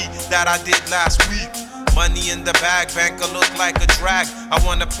robbery that I did last week. Money in the bag, banker look like a drag. I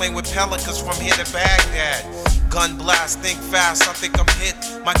wanna play with pelicans from here to Baghdad. Gun blast, think fast, I think I'm hit.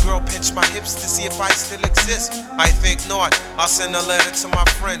 My girl pinched my hips to see if I still exist. I think not, I'll send a letter to my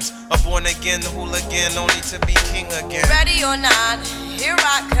friends. A born again hooligan, only to be king again. Ready or not, here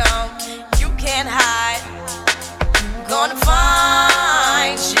I come, you can't hide. Gonna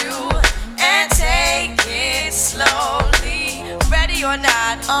find you and take it slowly. Ready or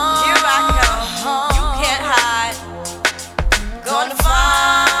not, here I come, you can't hide. Gonna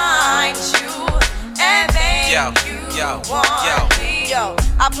find you and make you want me. Yo,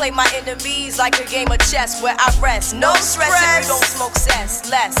 I play my enemies like a game of chess where I rest. No stress if you don't smoke cess.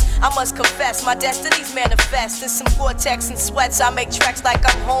 Less, I must confess, my destinies manifest. In some vortex and sweats, I make tracks like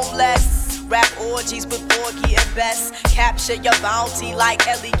I'm homeless. Rap orgies with Porgy and Bess. Capture your bounty like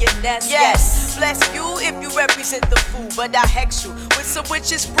Elliot Ness. Yes, bless you if you represent the fool, but I hex you with some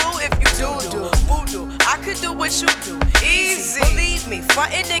witches brew if you do voodoo. I could do what you do, easy. Believe me,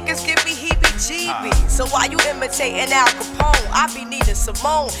 frontin' niggas give me heebie-jeebies. So while you imitating Al Capone, I be Nina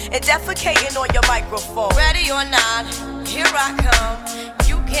Simone and defecating on your microphone. Ready or not, here I come,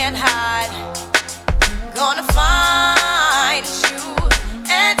 you can't hide. Gonna find you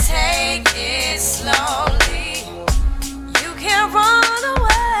and take it slowly. You can't run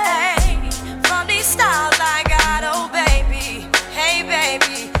away from these styles I got, oh baby. Hey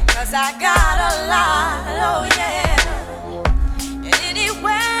baby, cause I got a lot, oh yeah. And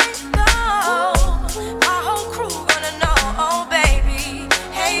anywhere you go, my whole crew gonna know, oh baby.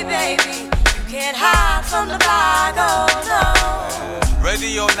 Hey baby, you can't hide from the block, oh no.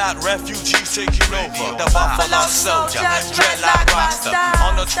 Ready or not, refugees taking over. The Buffalo Soldier, dreadlock roster.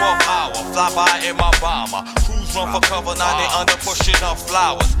 On the 12th hour, fly by in my bomber. Crews run for cover, now they under pushing up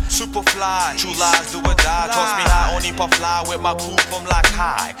flowers. Super fly, true lies do or die. Toss me high, only puff fly with my crew from like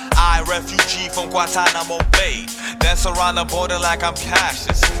high. I, refugee from Guantanamo Bay. Dance around the border like I'm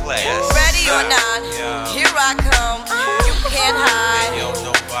Cassius Clay. Ready or not, here I come. You can't hide. Yo,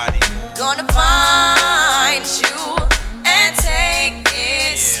 nobody. Gonna find you and take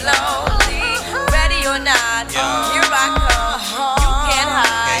it slowly. Ready or not, here I come. You can't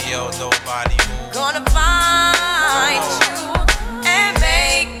hide. Hey, yo, nobody. Gonna find you and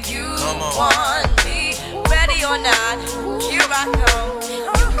make you want me. Ready or not, here I come.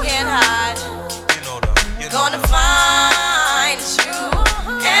 You can't hide. Gonna find you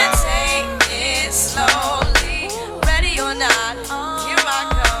and take it slowly. Ready or not, here I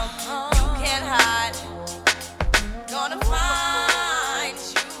come. You can't hide. Gonna find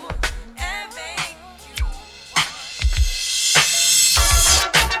you and make you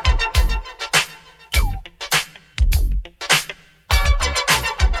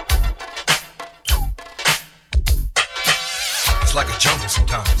It's like a jungle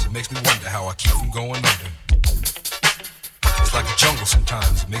sometimes, it makes me wonder how I keep from going under. It's like a jungle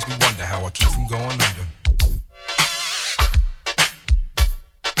sometimes, it makes me wonder how I keep from going under.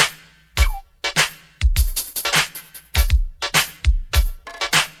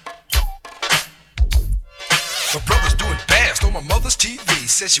 My brother's doing fast on my mother's TV.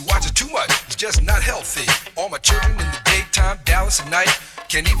 Says she watches too much, it's just not healthy. All my children in the daytime, Dallas at night.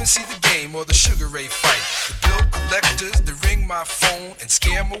 Can't even see the game or the Sugar Ray fight. The bill collectors, they ring my phone and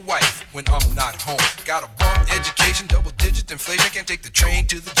scare my wife when I'm not home. Got a bum education, double-digit inflation. Can't take the train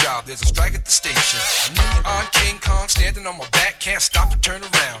to the job, there's a strike at the station. A neon King Kong standing on my back, can't stop to turn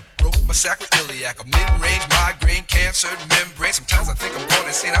around. Broke my sacroiliac, a mid-range migraine, cancer membrane. Sometimes I think I'm going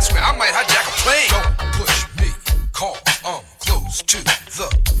insane, I swear I might hijack a plane. Don't push me, call, I'm close to the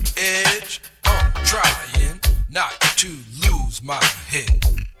edge. I'm trying not to lose my head.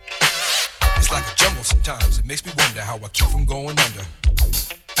 It's like a jungle sometimes, it makes me wonder how I keep from going under.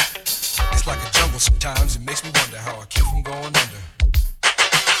 It's like a jungle sometimes, it makes me wonder how I keep from going under.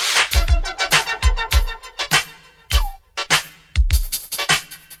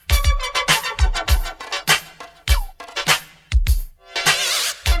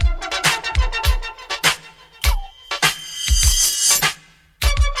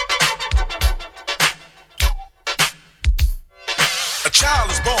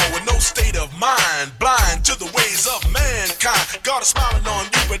 of mind, blind to the ways of mankind. God is smiling on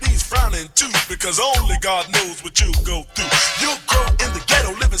you, but he's frowning too, because only God knows what you'll go through. You'll grow in the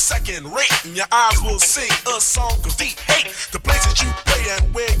ghetto, living second rate, and your eyes will sing a song of deep hate. The places you play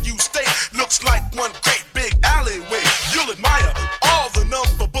and where you stay looks like one great big alleyway. You'll admire all the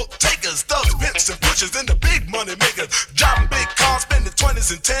number book takers, thugs, pimps, and pushers, and the big money makers, driving big cars, spending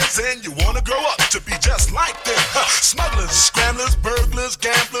 20s and 10s, and you wanna grow up to be just like them. Smugglers, scramblers, burglars,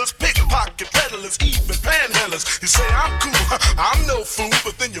 gamblers, pickpocket peddlers, even panhandlers. You say I'm cool, I'm no fool,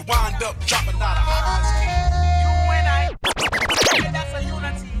 but then you wind up dropping out of high. You and I, that's a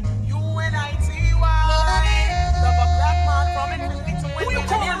unity. U-N-I-T-Y. Love a black man from infinity to infinity. Who you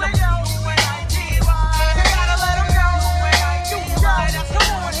calling? U-N-I-T-Y. You gotta let him go. U-N-I-T-Y.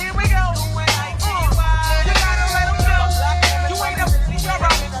 Come on, here we go. U-N-I-T-Y. You gotta let him go. You ain't a zero.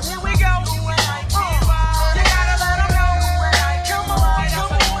 Here we go. U-N-I-T-Y. You gotta let him go. Come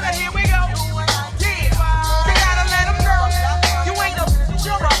on, here we go. Yeah. You gotta let him go. You ain't a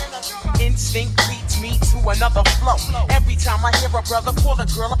zero. Instinct leads me to another flow. Every time I hear a brother call a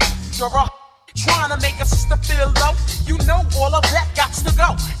girl you're a trying to make a sister feel low. You know all of that got to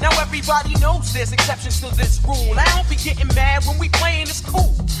go. Now everybody knows there's exceptions to this rule. I don't be getting mad when we playing, it's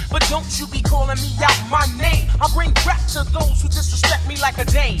cool. But don't you be calling me out my name. I bring rap to those who disrespect me like a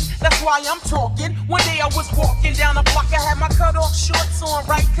dame. That's why I'm talking. One day I was walking down the block, I had my cut off shorts on,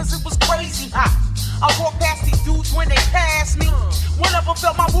 right? Cause it was crazy hot. I walked past these dudes when they passed me. One of them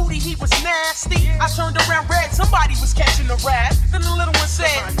felt my booty, he was nasty. I turned around red, somebody was catching a rat. Then the little one said,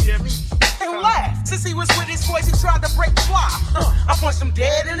 and laughed. Since he was with his boys, he tried to break fly. I punched him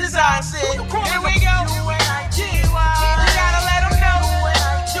dead in his eye and said, here we go. You gotta let him know.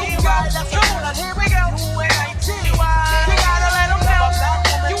 You go. Come on, here we go. You gotta let him know.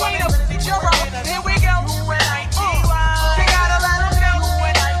 You ain't a zero. Here we go. You gotta let him know.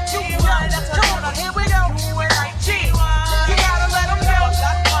 You go. Come on, here we go. You gotta let him know.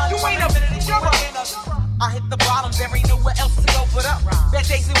 You ain't a zero. I hit the bottom, there ain't nowhere else to go but up. Bad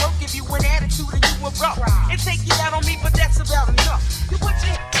days it won't give you an attitude and you will rough. It take you out on me, but that's about enough. You put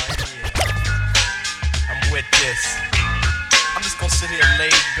your... I'm with this. I'm just gonna sit here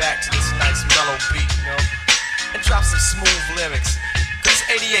laid back to this nice mellow beat, you know, and drop some smooth lyrics. Cause it's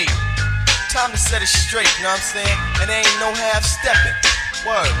 88. Time to set it straight, you know what I'm saying? And there ain't no half stepping.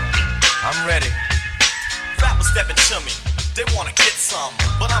 Word. I'm ready. Rappers stepping to me. They wanna get some,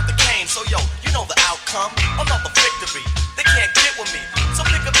 but I'm the Kane, so yo, you know the outcome. Another victory, they can't get with me. So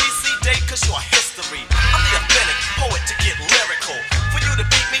pick a BC date, cause you're history. I'm the authentic poet to get lyrical. For you to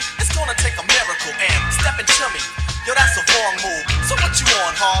beat me, it's gonna take a miracle. And stepping to me, yo, that's a wrong move. So what you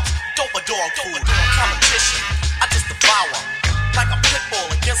on, Hobbs? Dope a dog food. Competition, I just devour. Like a pit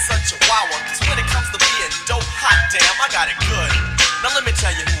bull against a chihuahua. Cause when it comes to being dope, hot damn, I got it good. Now let me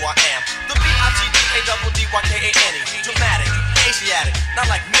tell you who I am. The B-I-G-D-A-D-D-Y-K-A-N-E. Dramatic, Asiatic, not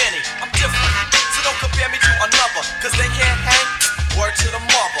like many. I'm different, so don't compare me to another. Cause they can't hang, word to the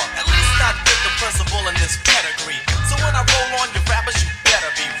mother. At least not with the principal in this pedigree. So when I roll on your rappers, you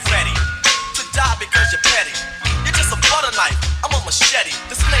better be ready to die because you're petty. You're just a butter knife, I'm a machete.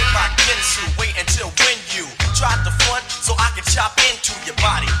 This ain't my Ginsu, wait until when you try to front so I can chop into your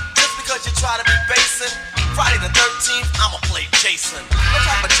body. Just because you try to be basing, Friday the 13th, I'ma play Jason. No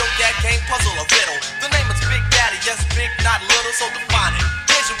type of joke, that game, puzzle, or riddle. The name is Big Daddy, yes, big, not little, so define it.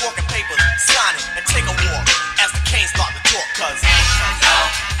 Here's your walking papers, sign it, and take a walk as the canes start to talk, cause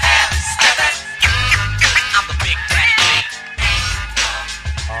I'm the Big Daddy.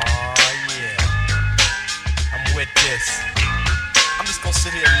 Oh yeah, I'm with this. I'm just gonna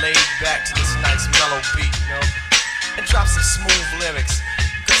sit here laid back to this nice mellow beat, you know, and drop some smooth lyrics.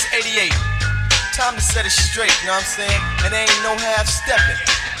 Cause it's 88. Time to set it straight, you know what I'm saying? And there ain't no half stepping.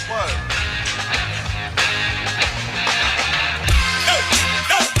 Word.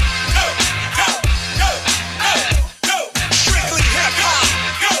 Strictly hip hop.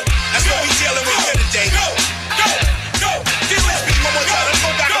 That's what we dealing with here today. Feel this beat one more time. Let's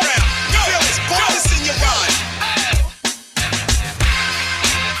go back around. Feel this. Put this in your rhyme.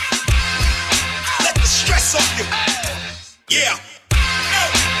 Let the stress off you. Yeah.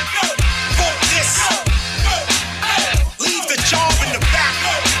 Leave the job in the back.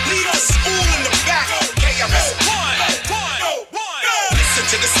 Leave the school in the back. KRS. Listen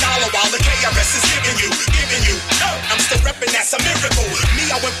to the scholar while the KRS is giving you. I'm still repping, that's a miracle. Me,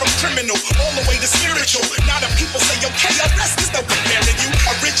 I went from criminal all the way to spiritual. Now the people say, yo, KRS, there's no comparing you.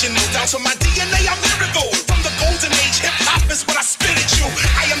 Original, down to my DNA, I'm lyrical. From the golden age, hip-hop is what I spit at you.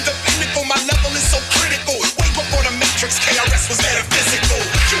 I am the pinnacle, my level is so critical. Way before the Matrix, KRS was metaphysical.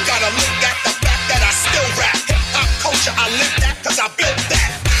 You gotta look at the fact that I still rap. Hip-hop culture, I live that cause I built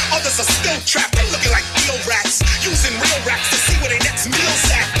that. Others are still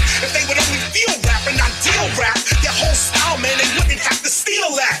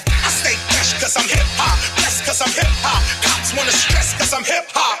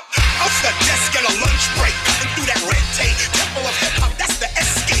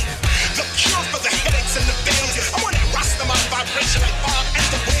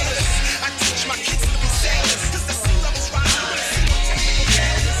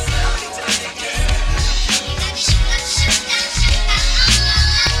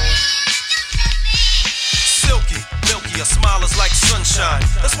sunshine.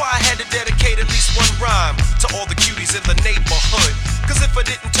 That's why I had to dedicate at least one rhyme to all the cuties in the neighborhood. Cause if I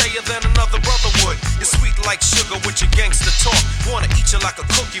didn't tell you, then another brother would. You're sweet like sugar with your gangster talk. Wanna eat you like a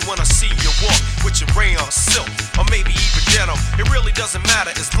cookie when I see you walk with your rayon silk, or maybe even denim. It really doesn't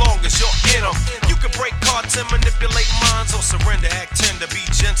matter as long as you're in them. You can break hearts and manipulate minds, or surrender, act tender, be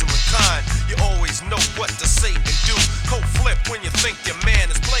gentle and kind. You always know what to say and do. Cold flip when you think your man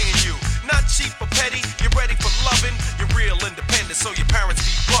is playing you. Not cheap or petty, you're ready for loving. You're real independent, so your parents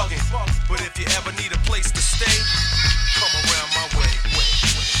be bugging. But if you ever need a place to stay, come around my way.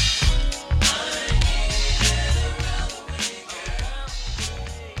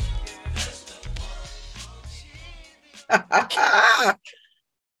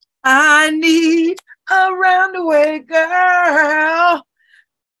 I need a roundaway girl.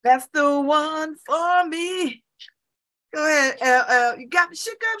 That's the one for me. Go ahead, LL. You got me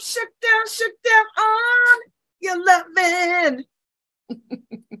shook up, shook down on your loving.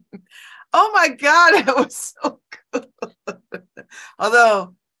 Oh my God, that was so good.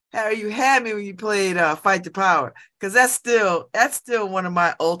 Although, Harry, you had me when you played Fight the Power, because that's still one of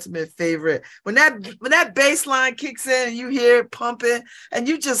my ultimate favorite. When that bass line kicks in and you hear it pumping, and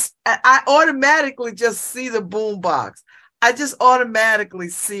I automatically just see the boom box. I just automatically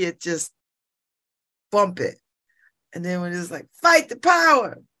see it just bump it. And then when it's like Fight the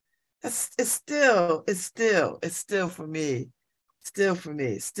Power, it's still for me. Still for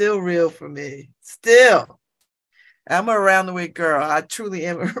me. Still real for me. Still. I'm a round-the-way girl. I truly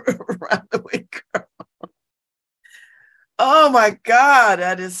am a round-the-way girl. Oh my God,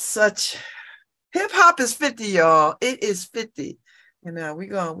 that is such. Hip hop is 50, y'all. It is 50. You know, we're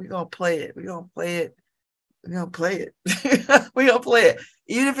gonna play it. We're gonna play it. We're gonna play it. We're gonna play it.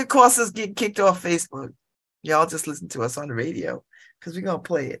 Even if it costs us getting kicked off Facebook. Y'all just listen to us on the radio because we're gonna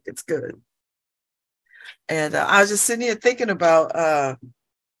play it. It's good. And I was just sitting here thinking about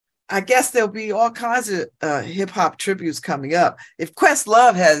I guess there'll be all kinds of hip-hop tributes coming up. If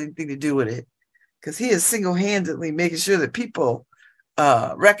Questlove has anything to do with it, because he is single-handedly making sure that people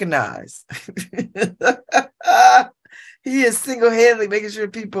recognize. He is single-handedly making sure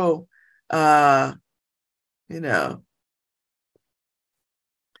people, you know.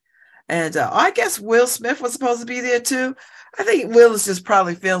 And I guess Will Smith was supposed to be there too. I think Will is just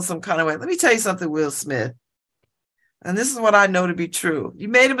probably feeling some kind of way. Let me tell you something, Will Smith. And this is what I know to be true. You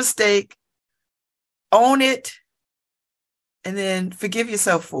made a mistake, own it, and then forgive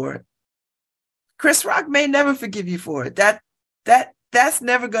yourself for it. Chris Rock may never forgive you for it. That's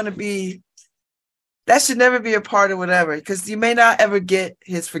never going to be, that should never be a part of whatever, because you may not ever get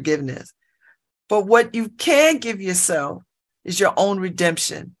his forgiveness. But what you can give yourself is your own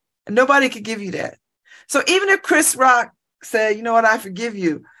redemption. And nobody can give you that. So even if Chris Rock said, you know what, I forgive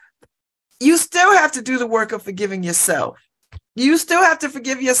you, you still have to do the work of forgiving yourself. You still have to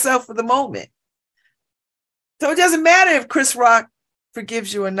forgive yourself for the moment. So it doesn't matter if Chris Rock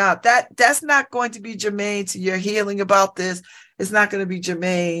forgives you or not. That's not going to be germane to your healing about this. It's not going to be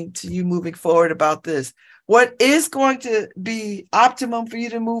germane to you moving forward about this. What is going to be optimum for you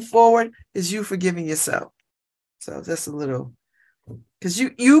to move forward is you forgiving yourself. So that's a little, because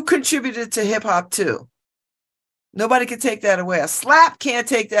you contributed to hip hop too. Nobody can take that away. A slap can't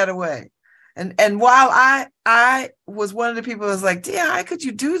take that away. And while I was one of the people that was like, damn, how could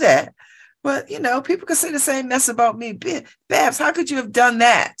you do that? But, you know, people could say the same mess about me. Babz, how could you have done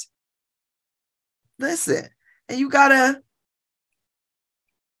that? Listen, and you gotta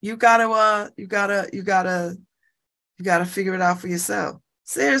figure it out for yourself.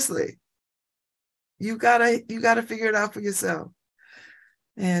 Seriously. You gotta figure it out for yourself.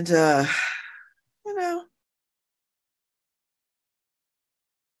 And, you know,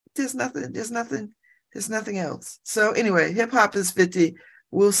 there's nothing else. So anyway, hip hop is 50.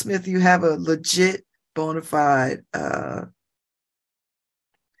 Will Smith, you have a legit, bona fide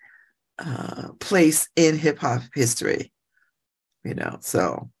place in hip hop history, you know.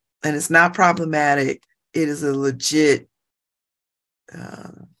 So, and it's not problematic. It is a legit.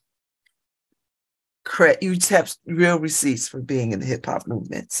 You have real receipts for being in the hip hop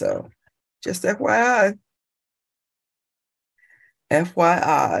movement. So, just FYI.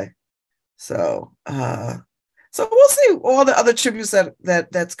 FYI. So we'll see all the other tributes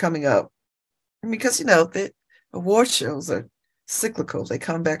that's coming up. Because, you know, the award shows are cyclical. They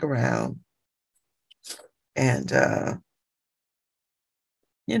come back around. And,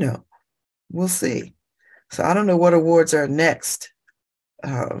 you know, we'll see. So I don't know what awards are next.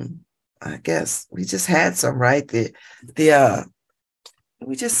 I guess we just had some, right? We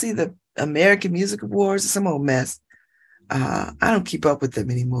just see the American Music Awards, some old mess. I don't keep up with them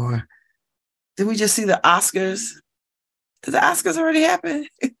anymore. Did we just see the Oscars? Did the Oscars already happen?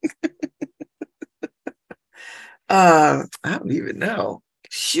 I don't even know.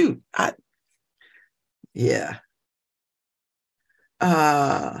 Shoot. Yeah.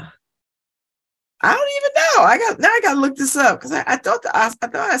 I don't even know. I got to look this up because I thought I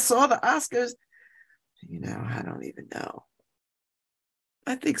thought I saw the Oscars. I don't even know.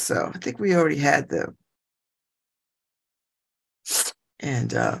 I think so. I think we already had them.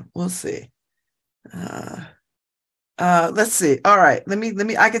 And we'll see. Let's see. All right. Let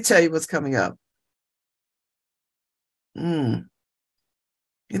me I can tell you what's coming up. Let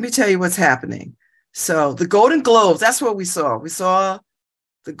me tell you what's happening. So the Golden Globes, that's what we saw. We saw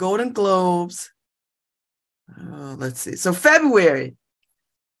the Golden Globes. Let's see. So February,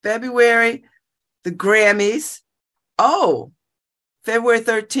 the Grammys. February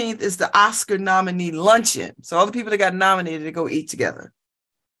 13th is the Oscar nominee luncheon. So all the people that got nominated to go eat together.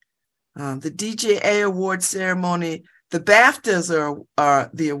 The DJA award ceremony. The BAFTAs are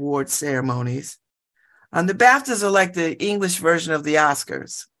the award ceremonies. The BAFTAs are like the English version of the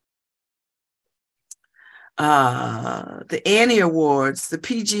Oscars. The Annie Awards, the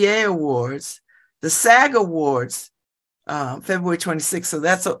PGA Awards, the SAG Awards, February 26th. So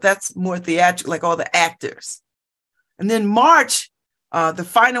that's more theatrical, like all the actors. And then March, the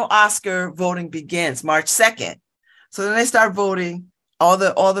final Oscar voting begins, March 2nd. So then they start voting, all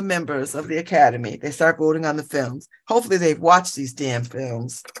the members of the Academy. They start voting on the films. Hopefully they've watched these damn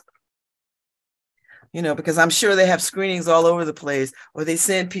films. Because I'm sure they have screenings all over the place, or they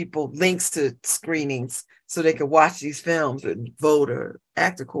send people links to screenings so they can watch these films and vote or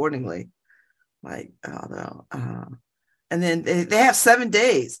act accordingly. Like, I don't know. And then they have 7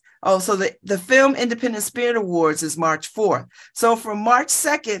 days. So the Film Independent Spirit Awards is March 4th. So from March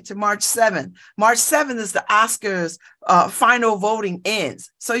 2nd to March 7th, March 7th is the Oscars final voting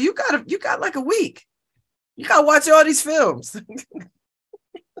ends. So you got like a week. You got to watch all these films.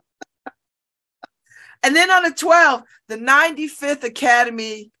 And then on the 12th, the 95th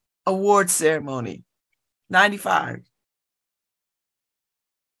Academy Award ceremony. 95.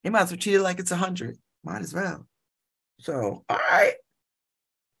 They might as well treat it like it's 100. Might as well. So, all right.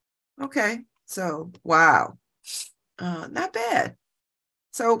 Okay. So, wow. Not bad.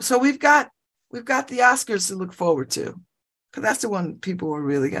 So we've got the Oscars to look forward to. Because that's the one people are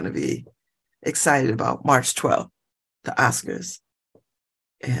really going to be excited about, March 12th, the Oscars.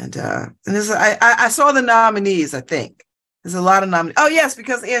 And I saw the nominees, I think. There's a lot of nominees. Oh, yes,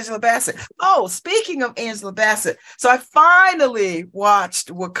 because Angela Bassett. Oh, speaking of Angela Bassett. So I finally watched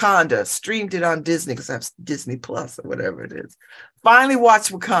Wakanda, streamed it on Disney because I have Disney Plus or whatever it is. Finally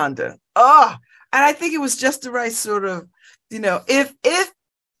watched Wakanda. And I think it was just the right sort of, if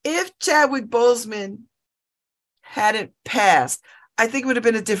Chadwick Boseman hadn't passed, I think it would have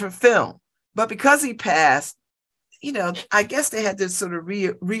been a different film. But because he passed, I guess they had to sort of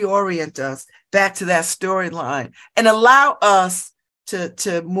reorient us back to that storyline and allow us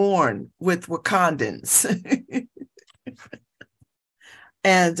to mourn with Wakandans.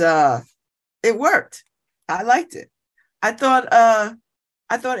 And it worked. I liked it. I thought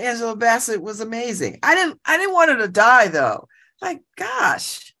Angela Bassett was amazing. I didn't want her to die though. Like,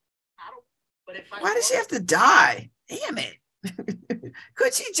 gosh, why did she have to die? Damn it.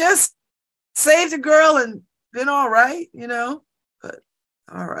 Could she just save the girl and been all right, but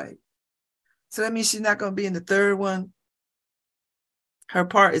all right. So that means she's not going to be in the third one. Her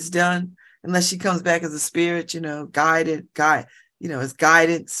part is done unless she comes back as a spirit, as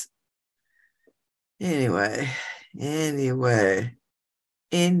guidance. Anyway.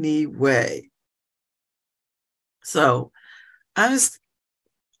 So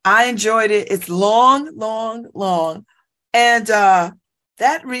I enjoyed it. It's long. And that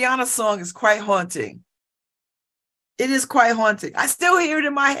Rihanna song is quite haunting. It is quite haunting. I still hear it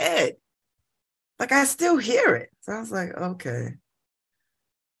in my head. Like, I still hear it. So I was like, okay.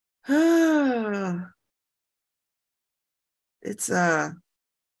 It's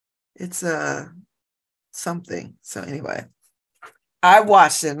something. So anyway, I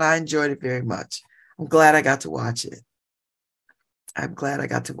watched it and I enjoyed it very much. I'm glad I got to watch it.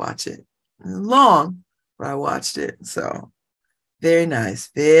 Long, but I watched it. So very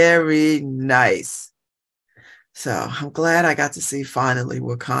nice. So I'm glad I got to see finally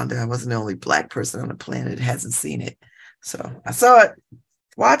Wakanda. I wasn't the only Black person on the planet that hasn't seen it. So I saw it,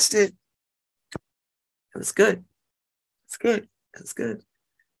 watched it. It was good. I don't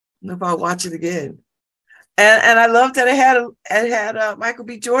know if I'll watch it again. And I loved that it had Michael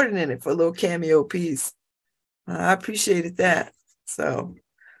B. Jordan in it for a little cameo piece. I appreciated that. So,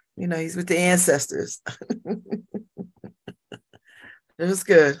 he's with the ancestors. It was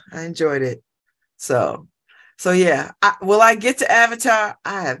good. I enjoyed it. So So yeah, will I get to Avatar?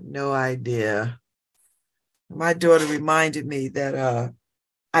 I have no idea. My daughter reminded me that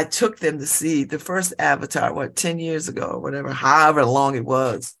I took them to see the first Avatar, 10 years ago or whatever, however long it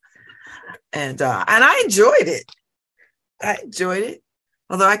was. And I enjoyed it. I enjoyed it.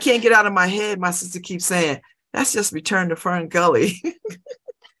 Although I can't get out of my head, my sister keeps saying, that's just Return to Fern Gully.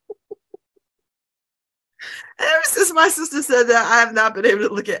 Ever since my sister said that, I have not been able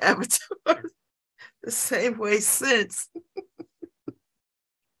to look at Avatar the same way since.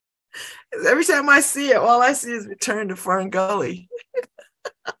 Every time I see it, all I see is Return to Fern Gully.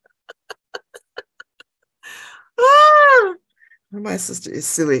 My sister is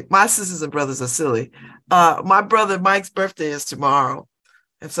silly. My sisters and brothers are silly. My brother Mike's birthday is tomorrow.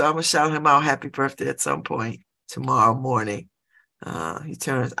 And so I'm going to shout him out happy birthday at some point tomorrow morning. He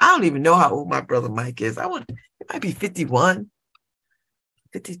turns, I don't even know how old my brother Mike is. He might be 51,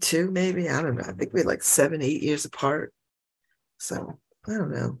 52 maybe. I don't know. I think we're like 7, 8 years apart. So I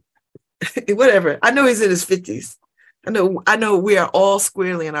don't know. Whatever. I know he's in his 50s. I know we are all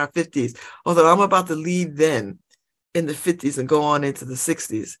squarely in our 50s, although I'm about to leave then in the 50s and go on into the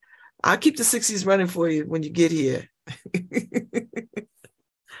 60s. I'll keep the 60s running for you when you get here.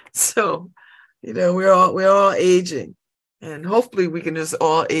 So, we're all aging, and hopefully we can just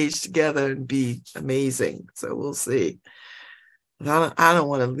all age together and be amazing. So we'll see. I don't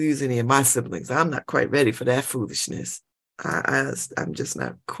want to lose any of my siblings. I'm not quite ready for that foolishness. I'm just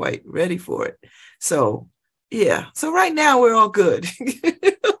not quite ready for it. So yeah. So right now we're all good.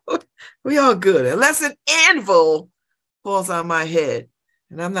 We're all good, unless an anvil falls on my head,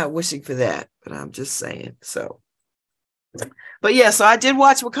 and I'm not wishing for that, but I'm just saying. So. But yeah, so I did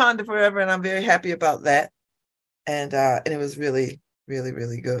watch Wakanda Forever, and I'm very happy about that. And it was really, really,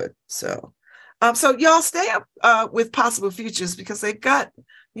 really good. So, so y'all stay up with Possible Futures, because they got,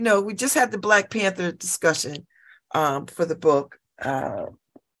 we just had the Black Panther discussion for the book,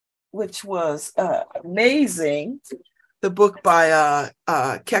 which was amazing. The book by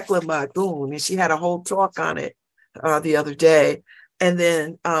Kekla Magoon, and she had a whole talk on it the other day. And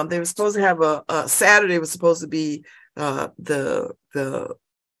then they were supposed to have a Saturday was supposed to be the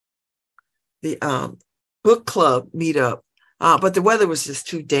book club meetup, but the weather was just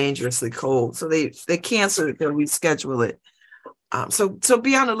too dangerously cold, so they canceled it. They'll reschedule it. So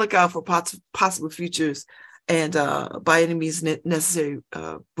be on the lookout for Possible Futures and By Any Means Necessary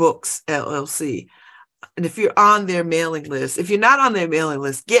Books LLC. And if you're on their mailing list, if you're not on their mailing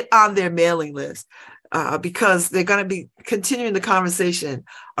list, get on their mailing list. Because they're going to be continuing the conversation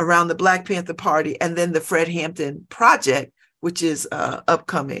around the Black Panther Party and then the Fred Hampton Project, which is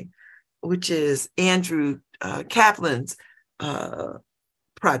upcoming, which is Andrew Kaplan's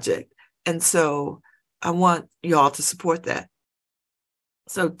project. And so I want y'all to support that.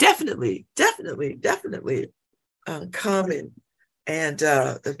 So definitely come in and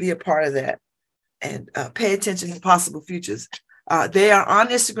be a part of that, and pay attention to Possible Futures. They are on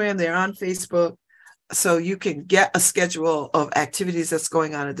Instagram, they're on Facebook. So you can get a schedule of activities that's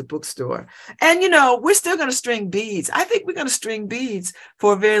going on at the bookstore. And, we're still going to string beads. I think we're going to string beads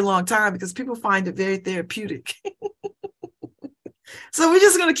for a very long time because people find it very therapeutic. So we're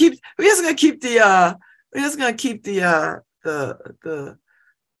just going to keep it going. We're just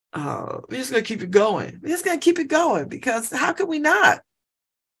going to keep it going, because how can we not?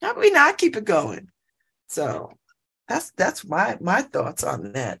 How can we not keep it going? So that's my thoughts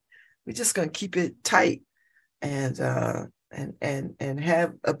on that. We're just going to keep it tight and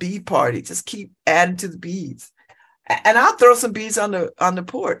have a bead party. Just keep adding to the beads. And I'll throw some beads on the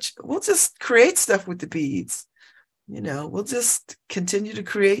porch. We'll just create stuff with the beads. We'll just continue to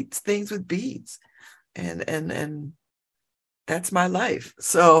create things with beads. And that's my life.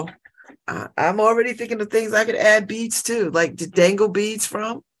 So I'm already thinking of things I could add beads to, like to dangle beads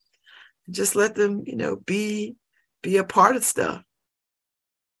from. Just let them, be a part of stuff.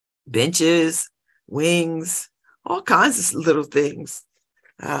 Benches, wings, all kinds of little things.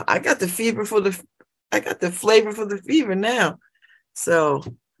 I got the flavor for the fever now. So,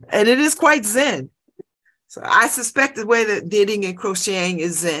 and it is quite zen. So I suspect the way that knitting and crocheting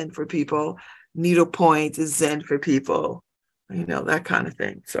is zen for people. Needlepoint is zen for people. That kind of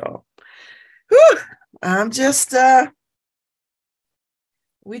thing. So, I'm just,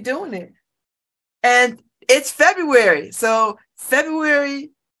 we doing it. And it's February. So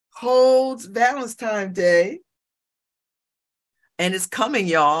February holds Valentine's Day, and it's coming,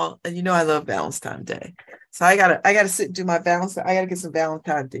 y'all. And I love Valentine's Day, so I gotta sit and do my Valentine. I gotta get some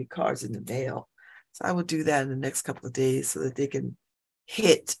Valentine's Day cards in the mail, so I will do that in the next couple of days so that they can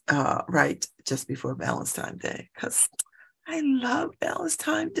hit right just before Valentine's Day, because I love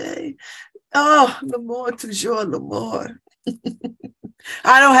Valentine's Day. Oh, l'amour, toujours l'amour.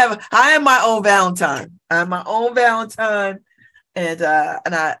 I am my own Valentine. I'm my own Valentine. And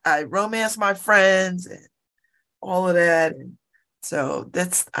I romance my friends and all of that. And so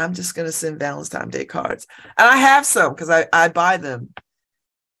I'm just gonna send Valentine's Day cards. And I have some because I buy them.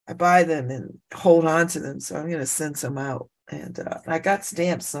 I buy them and hold on to them. So I'm gonna send some out. And I got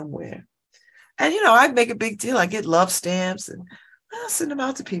stamps somewhere. And I make a big deal. I get love stamps and I'll send them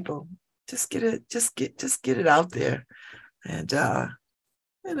out to people. Just get it out there. And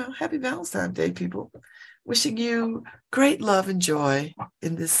happy Valentine's Day, people. Wishing you great love and joy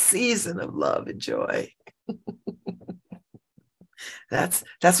in this season of love and joy. That's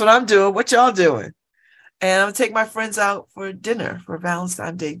what I'm doing. What y'all doing? And I'm gonna take my friends out for dinner, for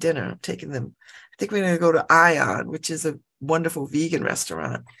Valentine's Day dinner. I'm taking them. I think we're gonna go to Ion, which is a wonderful vegan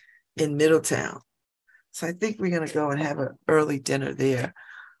restaurant in Middletown. So I think we're gonna go and have an early dinner there.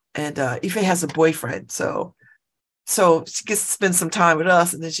 And Ife has a boyfriend, so she gets to spend some time with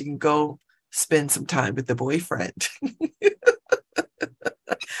us, and then she can go spend some time with the boyfriend.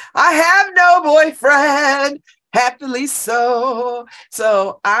 I have no boyfriend, happily so.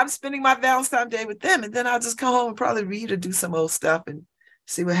 So I'm spending my Valentine's Day with them, and then I'll just come home and probably read or do some old stuff and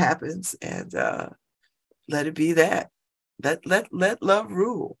see what happens, and let it be that. Let love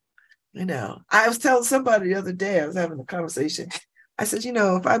rule. I was telling somebody the other day, I was having a conversation. I said,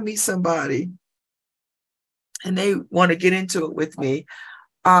 if I meet somebody and they want to get into it with me,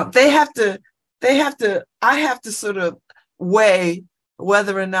 I have to sort of weigh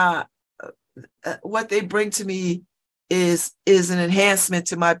whether or not what they bring to me is an enhancement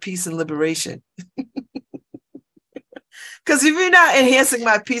to my peace and liberation. Because if you're not enhancing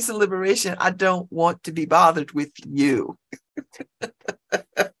my peace and liberation, I don't want to be bothered with you.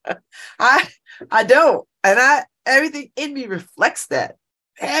 I don't. And everything in me reflects that.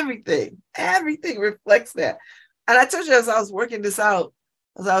 Everything reflects that. And I told you, as I was working this out,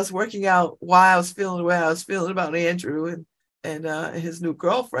 as I was working out why I was feeling the way I was feeling about Andrew and his new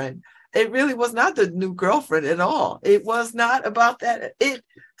girlfriend, it really was not the new girlfriend at all. It was not about that. And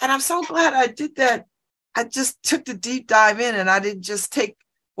I'm so glad I did that. I just took the deep dive in, and I didn't just take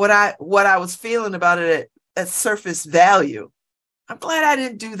what I was feeling about it at surface value. I'm glad I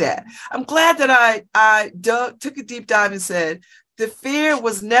didn't do that. I'm glad that I took a deep dive and said, the fear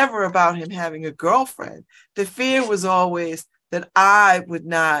was never about him having a girlfriend. The fear was always that I would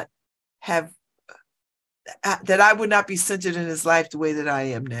not be centered in his life the way that I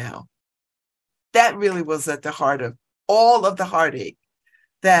am now. That really was at the heart of all of the heartache,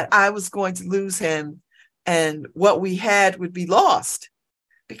 that I was going to lose him and what we had would be lost,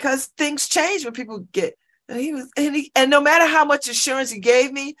 because things change when people get. And no matter how much assurance he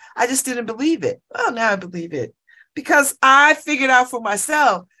gave me, I just didn't believe it. Well, now I believe it, because I figured out for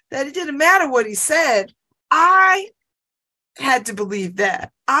myself that it didn't matter what he said. I had to believe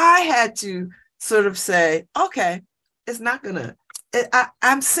that. I had to sort of say, okay, it's not gonna,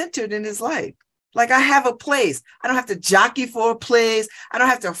 I'm centered in his life. Like, I have a place. I don't have to jockey for a place. I don't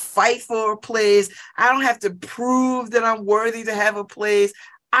have to fight for a place. I don't have to prove that I'm worthy to have a place.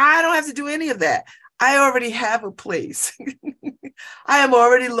 I don't have to do any of that. I already have a place. I am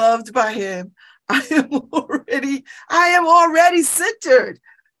already loved by him. I am already centered.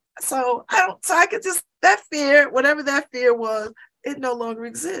 So I could just, that fear, whatever that fear was, it no longer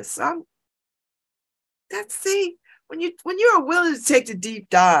exists. When you are willing to take the deep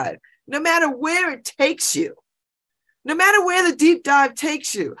dive, no matter where it takes you, no matter where the deep dive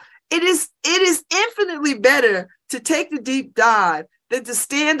takes you, it is infinitely better to take the deep dive than to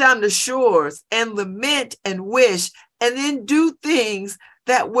stand on the shores and lament and wish and then do things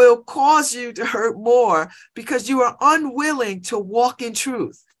that will cause you to hurt more because you are unwilling to walk in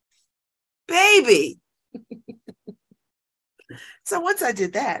truth. Baby. So once I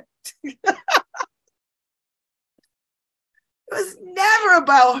did that, it was never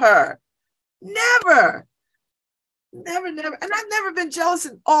about her. Never. And I've never been jealous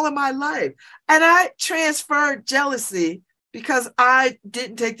in all of my life. And I transferred jealousy because I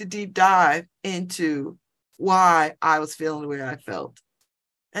didn't take the deep dive into why I was feeling the way I felt.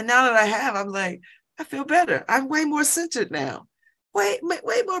 And now that I have, I'm like, I feel better. I'm way more centered now. Way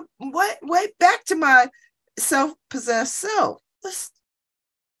back to my self-possessed self.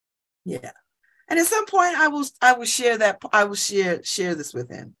 Yeah. And at some point I will share that. I will share this with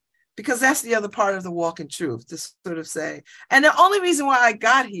him, because that's the other part of the walk in truth, to sort of say. And the only reason why I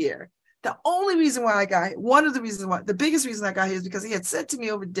got here, the biggest reason I got here is because he had said to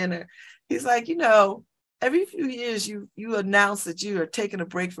me over dinner, he's like, every few years you announce that you are taking a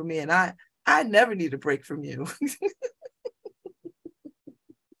break from me, and I never need a break from you.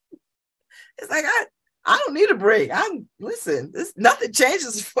 It's like I don't need a break. Listen, nothing changes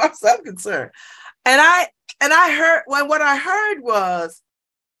as far as I'm concerned. And I heard what I heard was,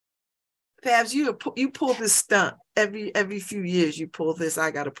 Babz, you pull this stunt every few years. You pull this,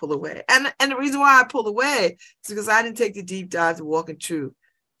 I got to pull away. And the reason why I pull away is because I didn't take the deep dive to walk in truth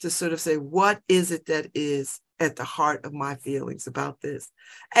to sort of say, what is it that is at the heart of my feelings about this?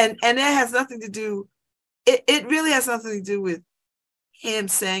 And that has nothing to do, it really has nothing to do with him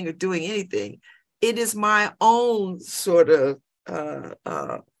saying or doing anything. It is my own sort of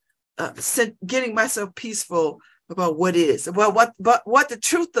getting myself peaceful about what is, about what the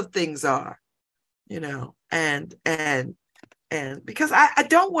truth of things are, and because I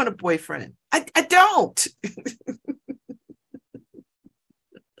don't want a boyfriend. I don't.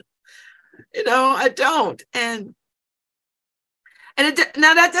 I don't. And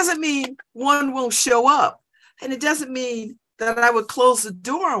now that doesn't mean one won't show up. And it doesn't mean that I would close the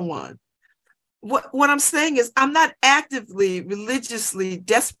door on one. What I'm saying is I'm not actively, religiously,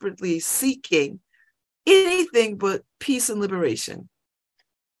 desperately seeking anything but peace and liberation.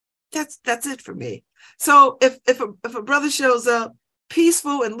 That's it for me. So if a brother shows up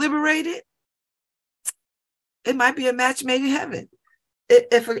peaceful and liberated, it might be a match made in heaven.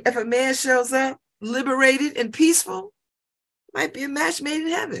 If a man shows up liberated and peaceful, it might be a match made in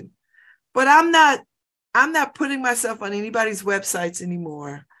heaven. But I'm not putting myself on anybody's websites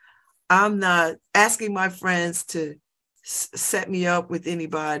anymore. I'm not asking my friends to set me up with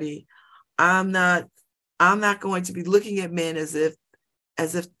anybody. I'm not going to be looking at men as if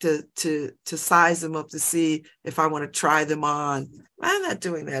to size them up to see if I want to try them on. I'm not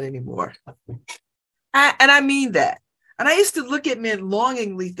doing that anymore. And I mean that. And I used to look at men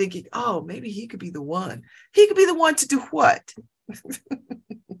longingly thinking, oh, maybe he could be the one. He could be the one to do what?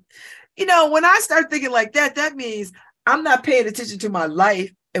 When I start thinking like that, that means I'm not paying attention to my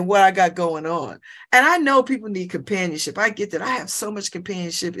life and what I got going on. And I know people need companionship. I get that. I have so much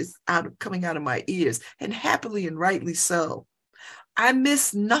companionship is coming out of my ears, and happily and rightly so. I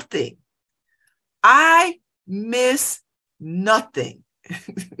miss nothing. I miss nothing.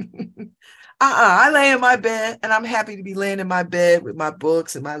 I lay in my bed and I'm happy to be laying in my bed with my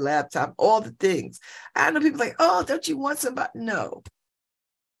books and my laptop, all the things. I know people like, oh, don't you want somebody? No.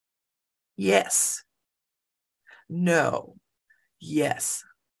 Yes. No. Yes.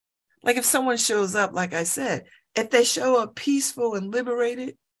 Like if someone shows up, like I said, if they show up peaceful and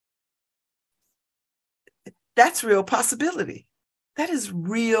liberated, that's real possibility. That is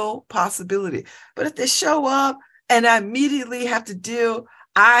real possibility. But if they show up and I immediately have to deal,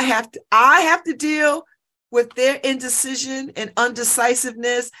 I have to deal with their indecision and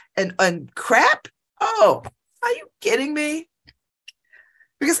undecisiveness and crap. Oh, are you kidding me?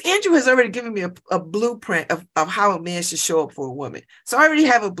 Because Andrew has already given me a blueprint of how a man should show up for a woman. So I already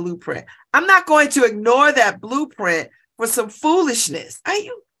have a blueprint. I'm not going to ignore that blueprint for some foolishness. Are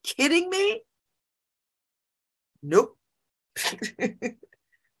you kidding me? Nope.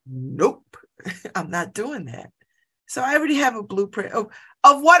 Nope. I'm not doing that. So I already have a blueprint of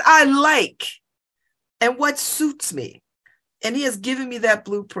what I like and what suits me. And he has given me that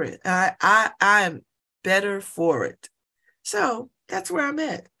blueprint. I am better for it. So that's where I'm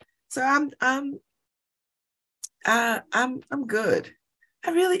at. So I'm good.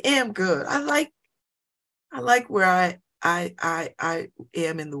 I really am good. I like where I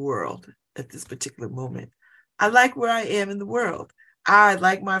am in the world at this particular moment. I like where I am in the world. I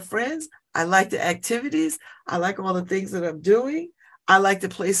like my friends. I like the activities. I like all the things that I'm doing. I like the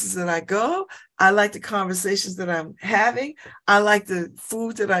places that I go. I like the conversations that I'm having. I like the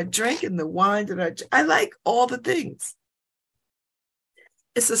food that I drink and the wine that I drink. I like all the things.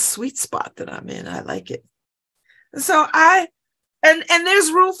 It's a sweet spot that I'm in. I like it. And so and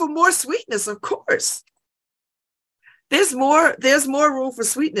there's room for more sweetness, of course. There's more room for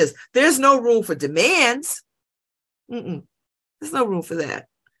sweetness. There's no room for demands. There's no room for that.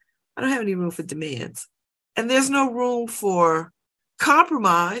 I don't have any room for demands. And there's no room for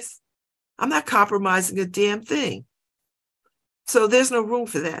compromise. I'm not compromising a damn thing. So there's no room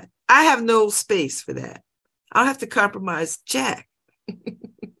for that. I have no space for that. I don't have to compromise Jack.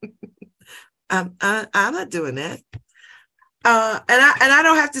 I'm not doing that. And I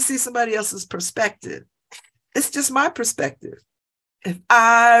don't have to see somebody else's perspective. It's just my perspective. If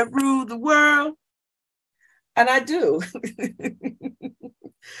I rule the world, and I do.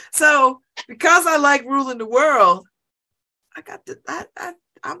 So because I like ruling the world,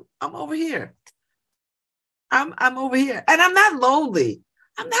 I'm over here. I'm over here. And I'm not lonely.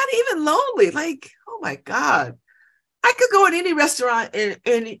 I'm not even lonely. Like, oh my God. I could go in any restaurant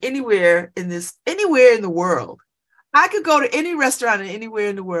anywhere in the world. I could go to any restaurant anywhere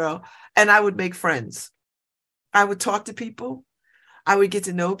in the world and I would make friends. I would talk to people. I would get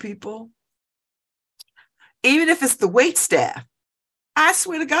to know people. Even if it's the wait staff. I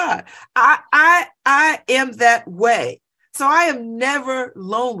swear to God, I am that way. So I am never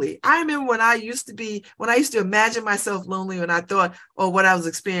lonely. I remember when I used to imagine myself lonely, when I thought, oh, what I was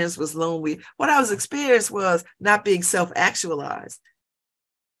experiencing was lonely. What I was experiencing was not being self-actualized.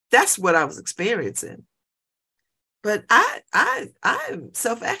 That's what I was experiencing. But I'm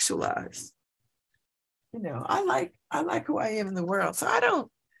self-actualized. You know, I like who I am in the world. So I don't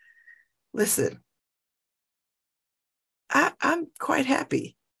listen. I'm quite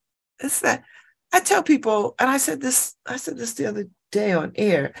happy. It's that I tell people, and I said this the other day on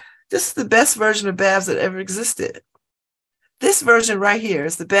air, this is the best version of Babz that ever existed. This version right here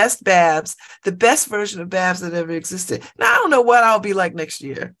is the best Babz, the best version of Babz that ever existed. Now, I don't know what I'll be like next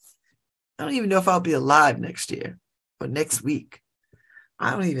year. I don't even know if I'll be alive next year or next week.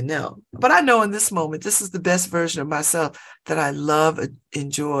 I don't even know. But I know in this moment, this is the best version of myself that I love,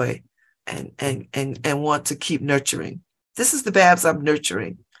 enjoy, and want to keep nurturing. This is the Babz I'm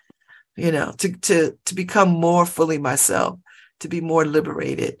nurturing, you know, to become more fully myself, to be more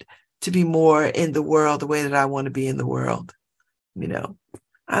liberated, to be more in the world the way that I want to be in the world. You know,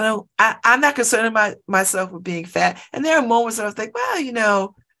 I'm not concerned myself with being fat. And there are moments that I was like, well, you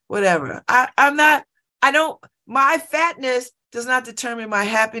know, whatever. My fatness does not determine my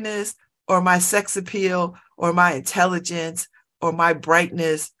happiness or my sex appeal or my intelligence or my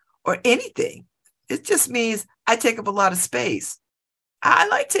brightness or anything. It just means I take up a lot of space. I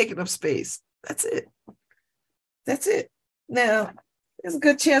like taking up space. That's it. That's it. Now, there's a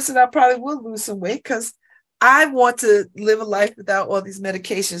good chance that I probably will lose some weight because I want to live a life without all these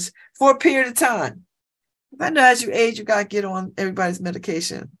medications for a period of time. I know as you age, you got to get on everybody's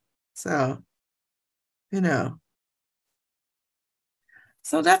medication. So, you know.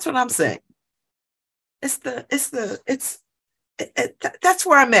 So that's what I'm saying. That's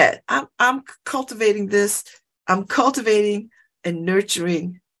where I'm at. I'm cultivating this. I'm cultivating and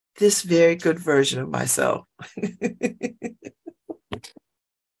nurturing this very good version of myself.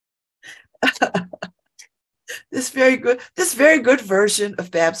 This very good version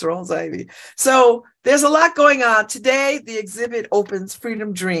of Babz Rawls-Ivy. So there's a lot going on. Today, the exhibit opens,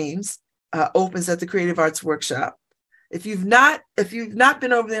 Freedom Dreams, opens at the Creative Arts Workshop. If you've not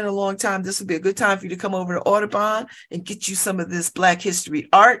been over there in a long time, this would be a good time for you to come over to Audubon and get you some of this Black history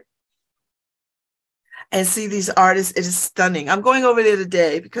art and see these artists. It is stunning. I'm going over there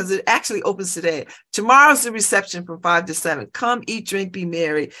today because it actually opens today. Tomorrow's the reception from 5 to 7. Come eat, drink, be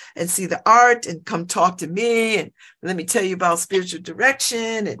merry, and see the art, and come talk to me, and let me tell you about spiritual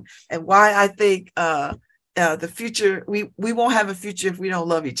direction and why I think the future, we won't have a future if we don't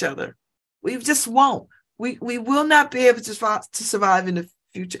love each other. We just won't. We will not be able to survive in the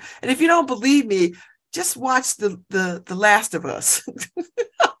future. And if you don't believe me, just watch the Last of Us.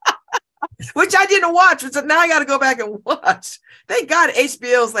 Which I didn't watch, so now I got to go back and watch. Thank God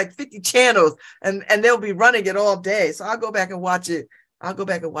HBO's like 50 channels and they'll be running it all day. So I'll go back and watch it. I'll go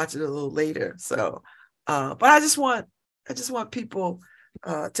back and watch it a little later. So, but I just want people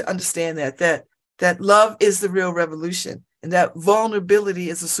to understand that love is the real revolution and that vulnerability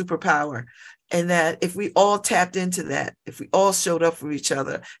is a superpower. And that if we all tapped into that, if we all showed up for each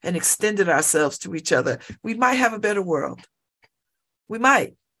other and extended ourselves to each other, we might have a better world. We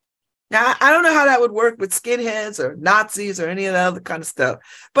might. Now, I don't know how that would work with skinheads or Nazis or any of that other kind of stuff.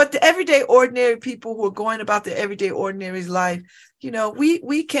 But the everyday ordinary people who are going about their everyday ordinary life, you know,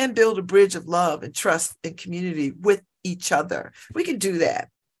 we can build a bridge of love and trust and community with each other. We can do that.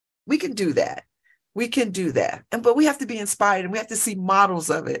 We can do that. We can do that. But we have to be inspired and we have to see models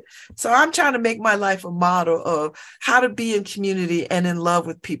of it. So I'm trying to make my life a model of how to be in community and in love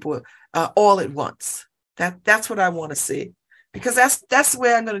with people all at once. That's what I want to see. Because that's the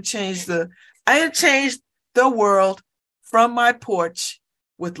way I'm going to change the world from my porch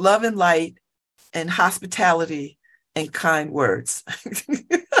with love and light and hospitality and kind words.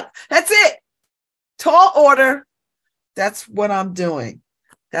 That's it. Tall order. That's what I'm doing.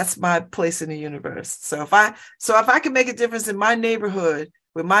 That's my place in the universe. So if I can make a difference in my neighborhood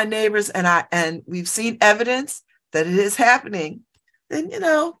with my neighbors and we've seen evidence that it is happening, then, you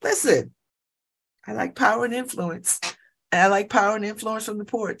know, listen, I like power and influence. And I like power and influence from the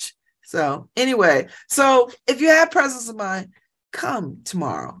porch. So anyway, so if you have presence of mind, come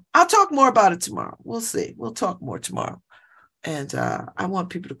tomorrow. I'll talk more about it tomorrow. We'll see. We'll talk more tomorrow. And I want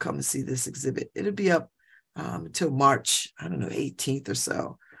people to come and see this exhibit. It'll be up until March, I don't know, 18th or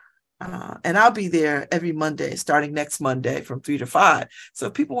so. And I'll be there every Monday, starting next Monday from 3 to 5. So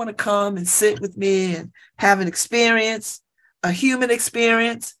if people want to come and sit with me and have an experience, a human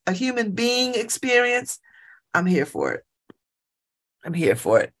being experience, I'm here for it. I'm here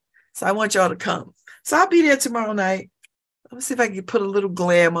for it. So I want y'all to come. So I'll be there tomorrow night. Let me see if I can put a little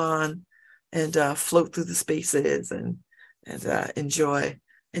glam on and float through the spaces and enjoy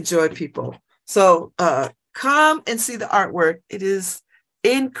people. So come and see the artwork. It is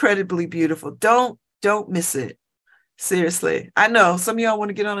incredibly beautiful. Don't miss it. Seriously. I know some of y'all want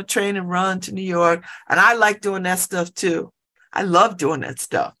to get on a train and run to New York, and I like doing that stuff too. I love doing that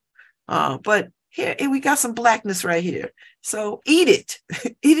stuff. But here we got some Blackness right here. So eat it.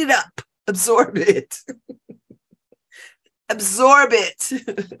 Eat it up. Absorb it. Absorb it.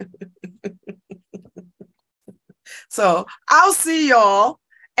 So I'll see y'all.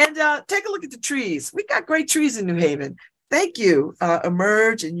 And take a look at the trees. We got great trees in New Haven. Thank you,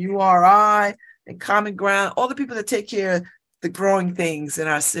 Emerge and URI and Common Ground, all the people that take care of the growing things in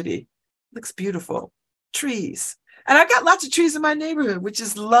our city. Looks beautiful. Trees. And I got lots of trees in my neighborhood, which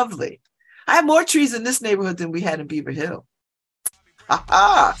is lovely. I have more trees in this neighborhood than we had in Beaver Hill.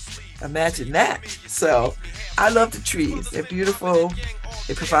 Imagine that. So I love the trees. They're beautiful.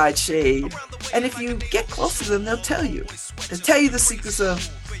 They provide shade. And if you get close to them, they'll tell you. They'll tell you the secrets of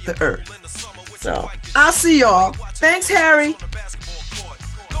the earth. So I'll see y'all. Thanks, Harry.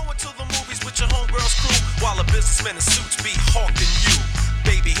 Going to the movies with your homegirl's crew while a businessman in suits be hawking you.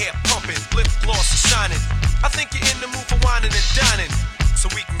 Baby hair pumping, lip gloss is shining. I think you're in the mood for whining and dining, so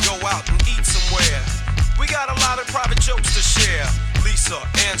we can go out and eat somewhere. We got a lot of private jokes to share. Lisa,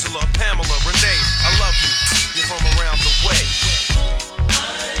 Angela, Pamela, Renee, I love you. You're from around the way.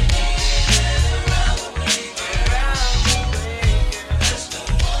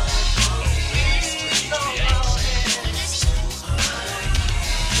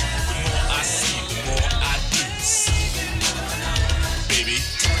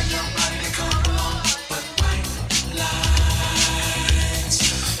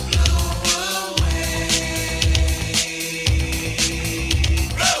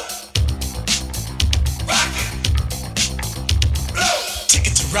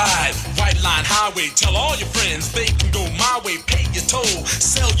 Ride, white line highway, tell all your friends they can go my way, pay your toll,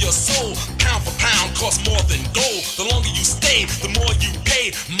 sell your soul, pound for pound, cost more than gold. The longer you stay, the more you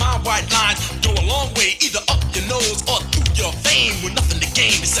pay. My white lines go a long way, either up your nose or through your vein, with nothing to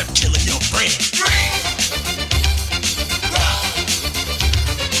gain except killing your brain.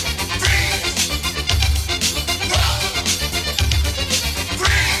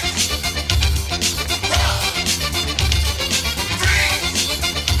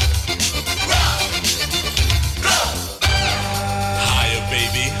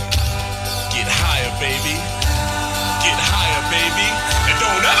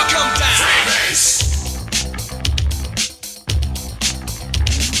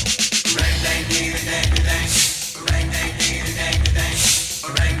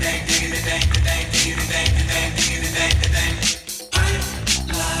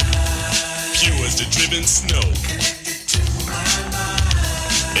 Driven snow,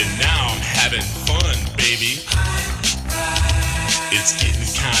 and now I'm having fun, baby. It's getting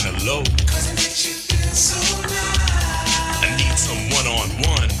kinda low. I need some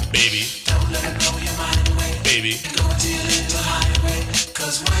one-on-one, baby. Don't let it blow your mind away, baby. Go to your little hideaway,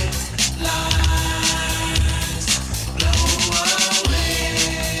 'cause white lines blow away.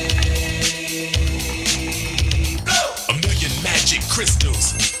 A million magic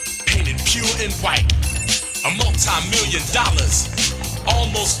crystals, painted pure and white. $1 multi-million,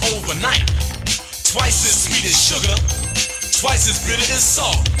 almost overnight. Twice as sweet as sugar, twice as bitter as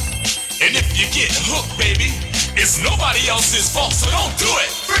salt. And if you get hooked, baby, it's nobody else's fault, so don't do it.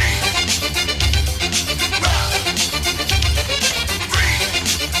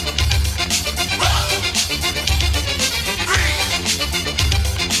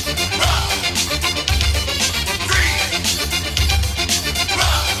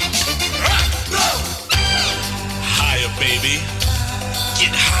 Baby,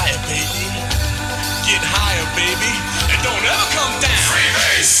 get higher, baby. Get higher, baby, and don't ever come down.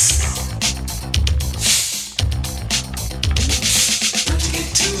 Freebase. Don't you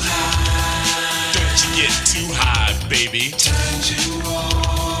get too high. Don't you get too high, baby. Turns you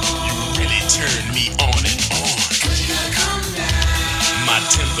on. You really turn me on and on. 'Cause you gotta come down. My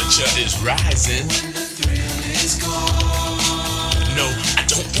temperature is rising. When the thrill is gone. No, I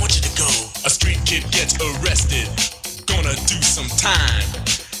don't want you to go. A street kid gets arrested. Gonna do some time.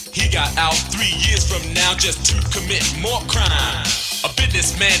 He got out 3 years from now just to commit more crime. A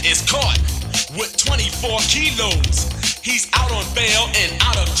businessman is caught with 24 kilos. He's out on bail and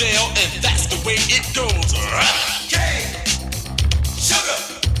out of jail, and that's the way it goes. Sugar.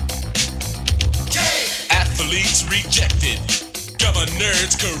 Athletes rejected,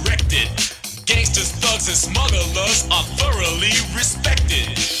 governors corrected. Gangsters, thugs, and smugglers are thoroughly respected.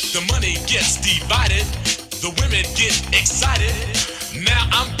 The money gets divided, the women get excited. Now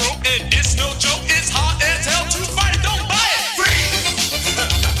I'm broke and it's no joke, it's hard as hell to fight it.